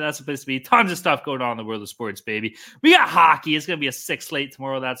Eric website. That's the place to be. Tons of stuff going on in the world of sports, baby. We got hockey. It's going to be a 6 slate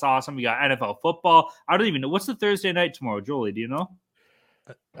tomorrow. That's awesome. We got NFL football. I don't even know. What's the Thursday night tomorrow, Jolie? Do you know?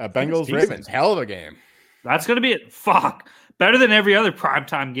 Bengals Ravens. Hell of a game. That's going to be it. Fuck. Better than every other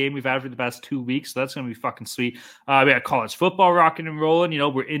primetime game we've had for the past 2 weeks. So that's going to be fucking sweet. We got college football rocking and rolling. You know,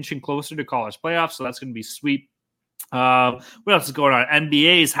 we're inching closer to college playoffs. So that's going to be sweet. What else is going on?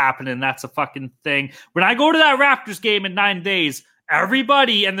 NBA is happening. That's a fucking thing. When I go to that Raptors game in 9 days,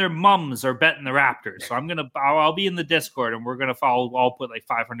 everybody and their mums are betting the Raptors. So I'll be in the Discord and we're going to I'll put like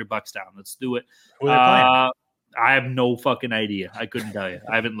 $500 down. Let's do it. Who are they playing? I have no fucking idea. I couldn't tell you.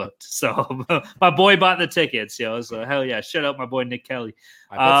 I haven't looked. So my boy bought the tickets, yo. So hell yeah. Shout out my boy Nick Kelly.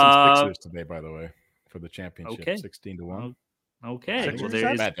 I bet some Sixers today, by the way, for the championship. Okay. 16-1. Okay. Well,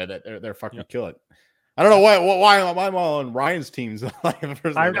 they're fucking kill it. I don't know why I'm all on Ryan's teams. Are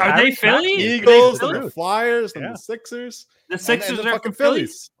they Philly? Eagles and the Flyers and the Sixers. The Sixers and are fucking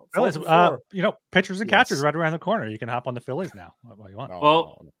Phillies. Phillies, pitchers and catchers right around the corner. You can hop on the Phillies now. What you want?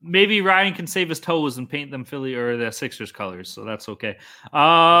 Well, maybe Ryan can save his toes and paint them Philly or the Sixers colors, so that's okay.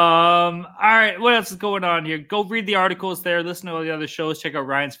 All right, what else is going on here? Go read the articles there. Listen to all the other shows. Check out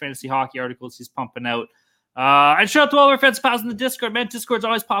Ryan's fantasy hockey articles he's pumping out. And shout out to all our friends pals in the Discord, man. Discord's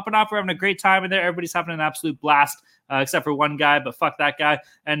always popping off. We're having a great time in there. Everybody's having an absolute blast, except for one guy, but fuck that guy.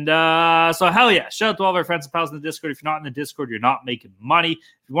 And so hell yeah, shout out to all of our friends and pals in the Discord. If you're not in the Discord, you're not making money.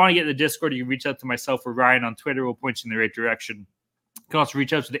 If you want to get in the Discord, you can reach out to myself or Ryan on Twitter. We'll point you in the right direction. You can also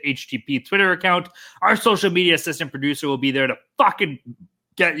reach out to the HTP Twitter account. Our social media assistant producer will be there to fucking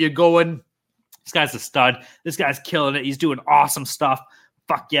get you going. This guy's a stud. This guy's killing it. He's doing awesome stuff.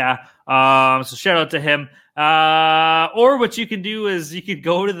 Fuck yeah. So shout out to him. Or what you can do is you could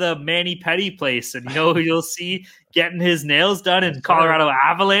go to the Manny Petty place and you'll see getting his nails done in Colorado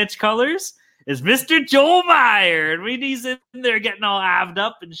Avalanche colors is Mr. Joel Meyer. And when he's in there getting all aved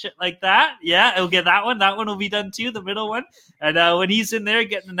up and shit like that, yeah, he'll get that one. That one will be done too, the middle one. And when he's in there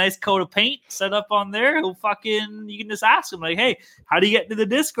getting a nice coat of paint set up on there, you can just ask him like, hey, how do you get into the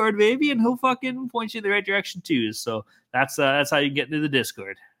Discord, baby? And he'll fucking point you in the right direction too. So that's how you get into the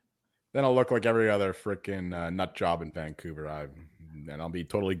Discord. Then I'll look like every other freaking nut job in Vancouver. And I'll be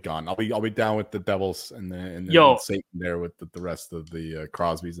totally gone. I'll be down with the Devils and then Satan there with the rest of the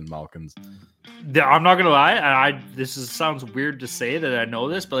Crosbys and Malkins. I'm not gonna lie. Sounds weird to say that I know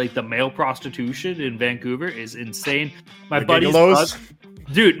this, but like the male prostitution in Vancouver is insane. My buddy's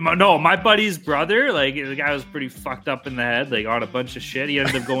my buddy's brother, like the guy was pretty fucked up in the head, like on a bunch of shit. He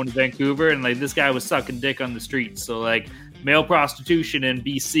ended up going to Vancouver, and like this guy was sucking dick on the streets. So like male prostitution in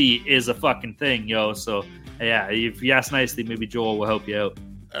BC is a fucking thing, yo. So yeah, if you ask nicely, maybe Joel will help you out.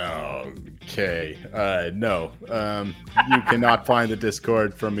 Okay. No. You cannot find the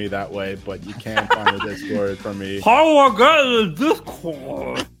Discord from me that way, but you can find the Discord from me. How I got the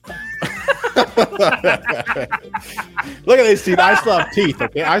Discord? Look at these teeth. I still have teeth,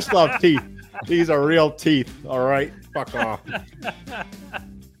 okay? I still have teeth. These are real teeth, all right? Fuck off.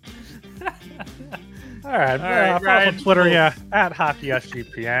 All right, follow us on Twitter, at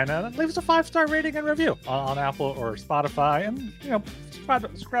HockeySGPN. Leave us a 5-star rating and review on Apple or Spotify, and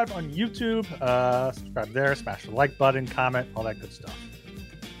subscribe on YouTube. Subscribe there, smash the like button, comment, all that good stuff.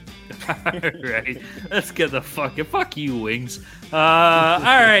 All right, let's get the fuck you, Wings. All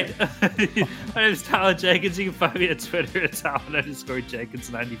right, my name is Talon Jenkins. You can find me on Twitter at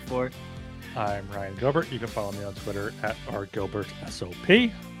Talon_Jenkins94. I'm Ryan Gilbert. You can follow me on Twitter at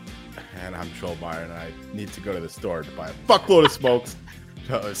rgilbertsop. And I'm Joel Meyer, and I need to go to the store to buy a fuckload of smokes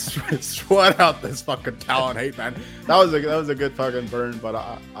to sweat out this fucking Talon hate, man. That was a good fucking burn, but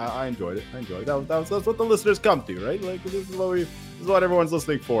I enjoyed it. That's what the listeners come to, right? Like this is what everyone's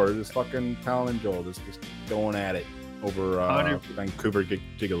listening for. Just fucking Talon and Joel just going at it over Vancouver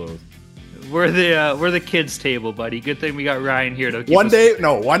gigolos. We're the kids table, buddy. Good thing we got Ryan here to keep One us day, straight.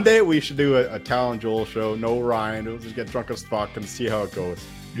 no, one day we should do a Tal and Joel show. No Ryan. We'll just get drunk as fuck and see how it goes.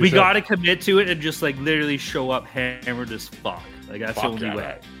 We got to commit to it and just like literally show up hammered as fuck. Like that's the only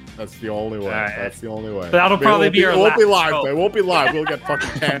way. That's the only way. Right. That's the only way. But that'll probably be our It won't be last live. show. It won't be live. We'll get fucking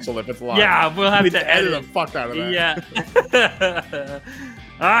canceled if it's live. Yeah, we'll have We to edit edit the fuck out of that. Yeah.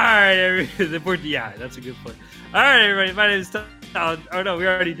 All right, everybody. Yeah, that's a good point. All right, everybody. My name is Tom. Oh no, we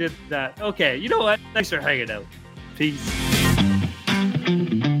already did that. Okay, you know what? Thanks for hanging out. Peace.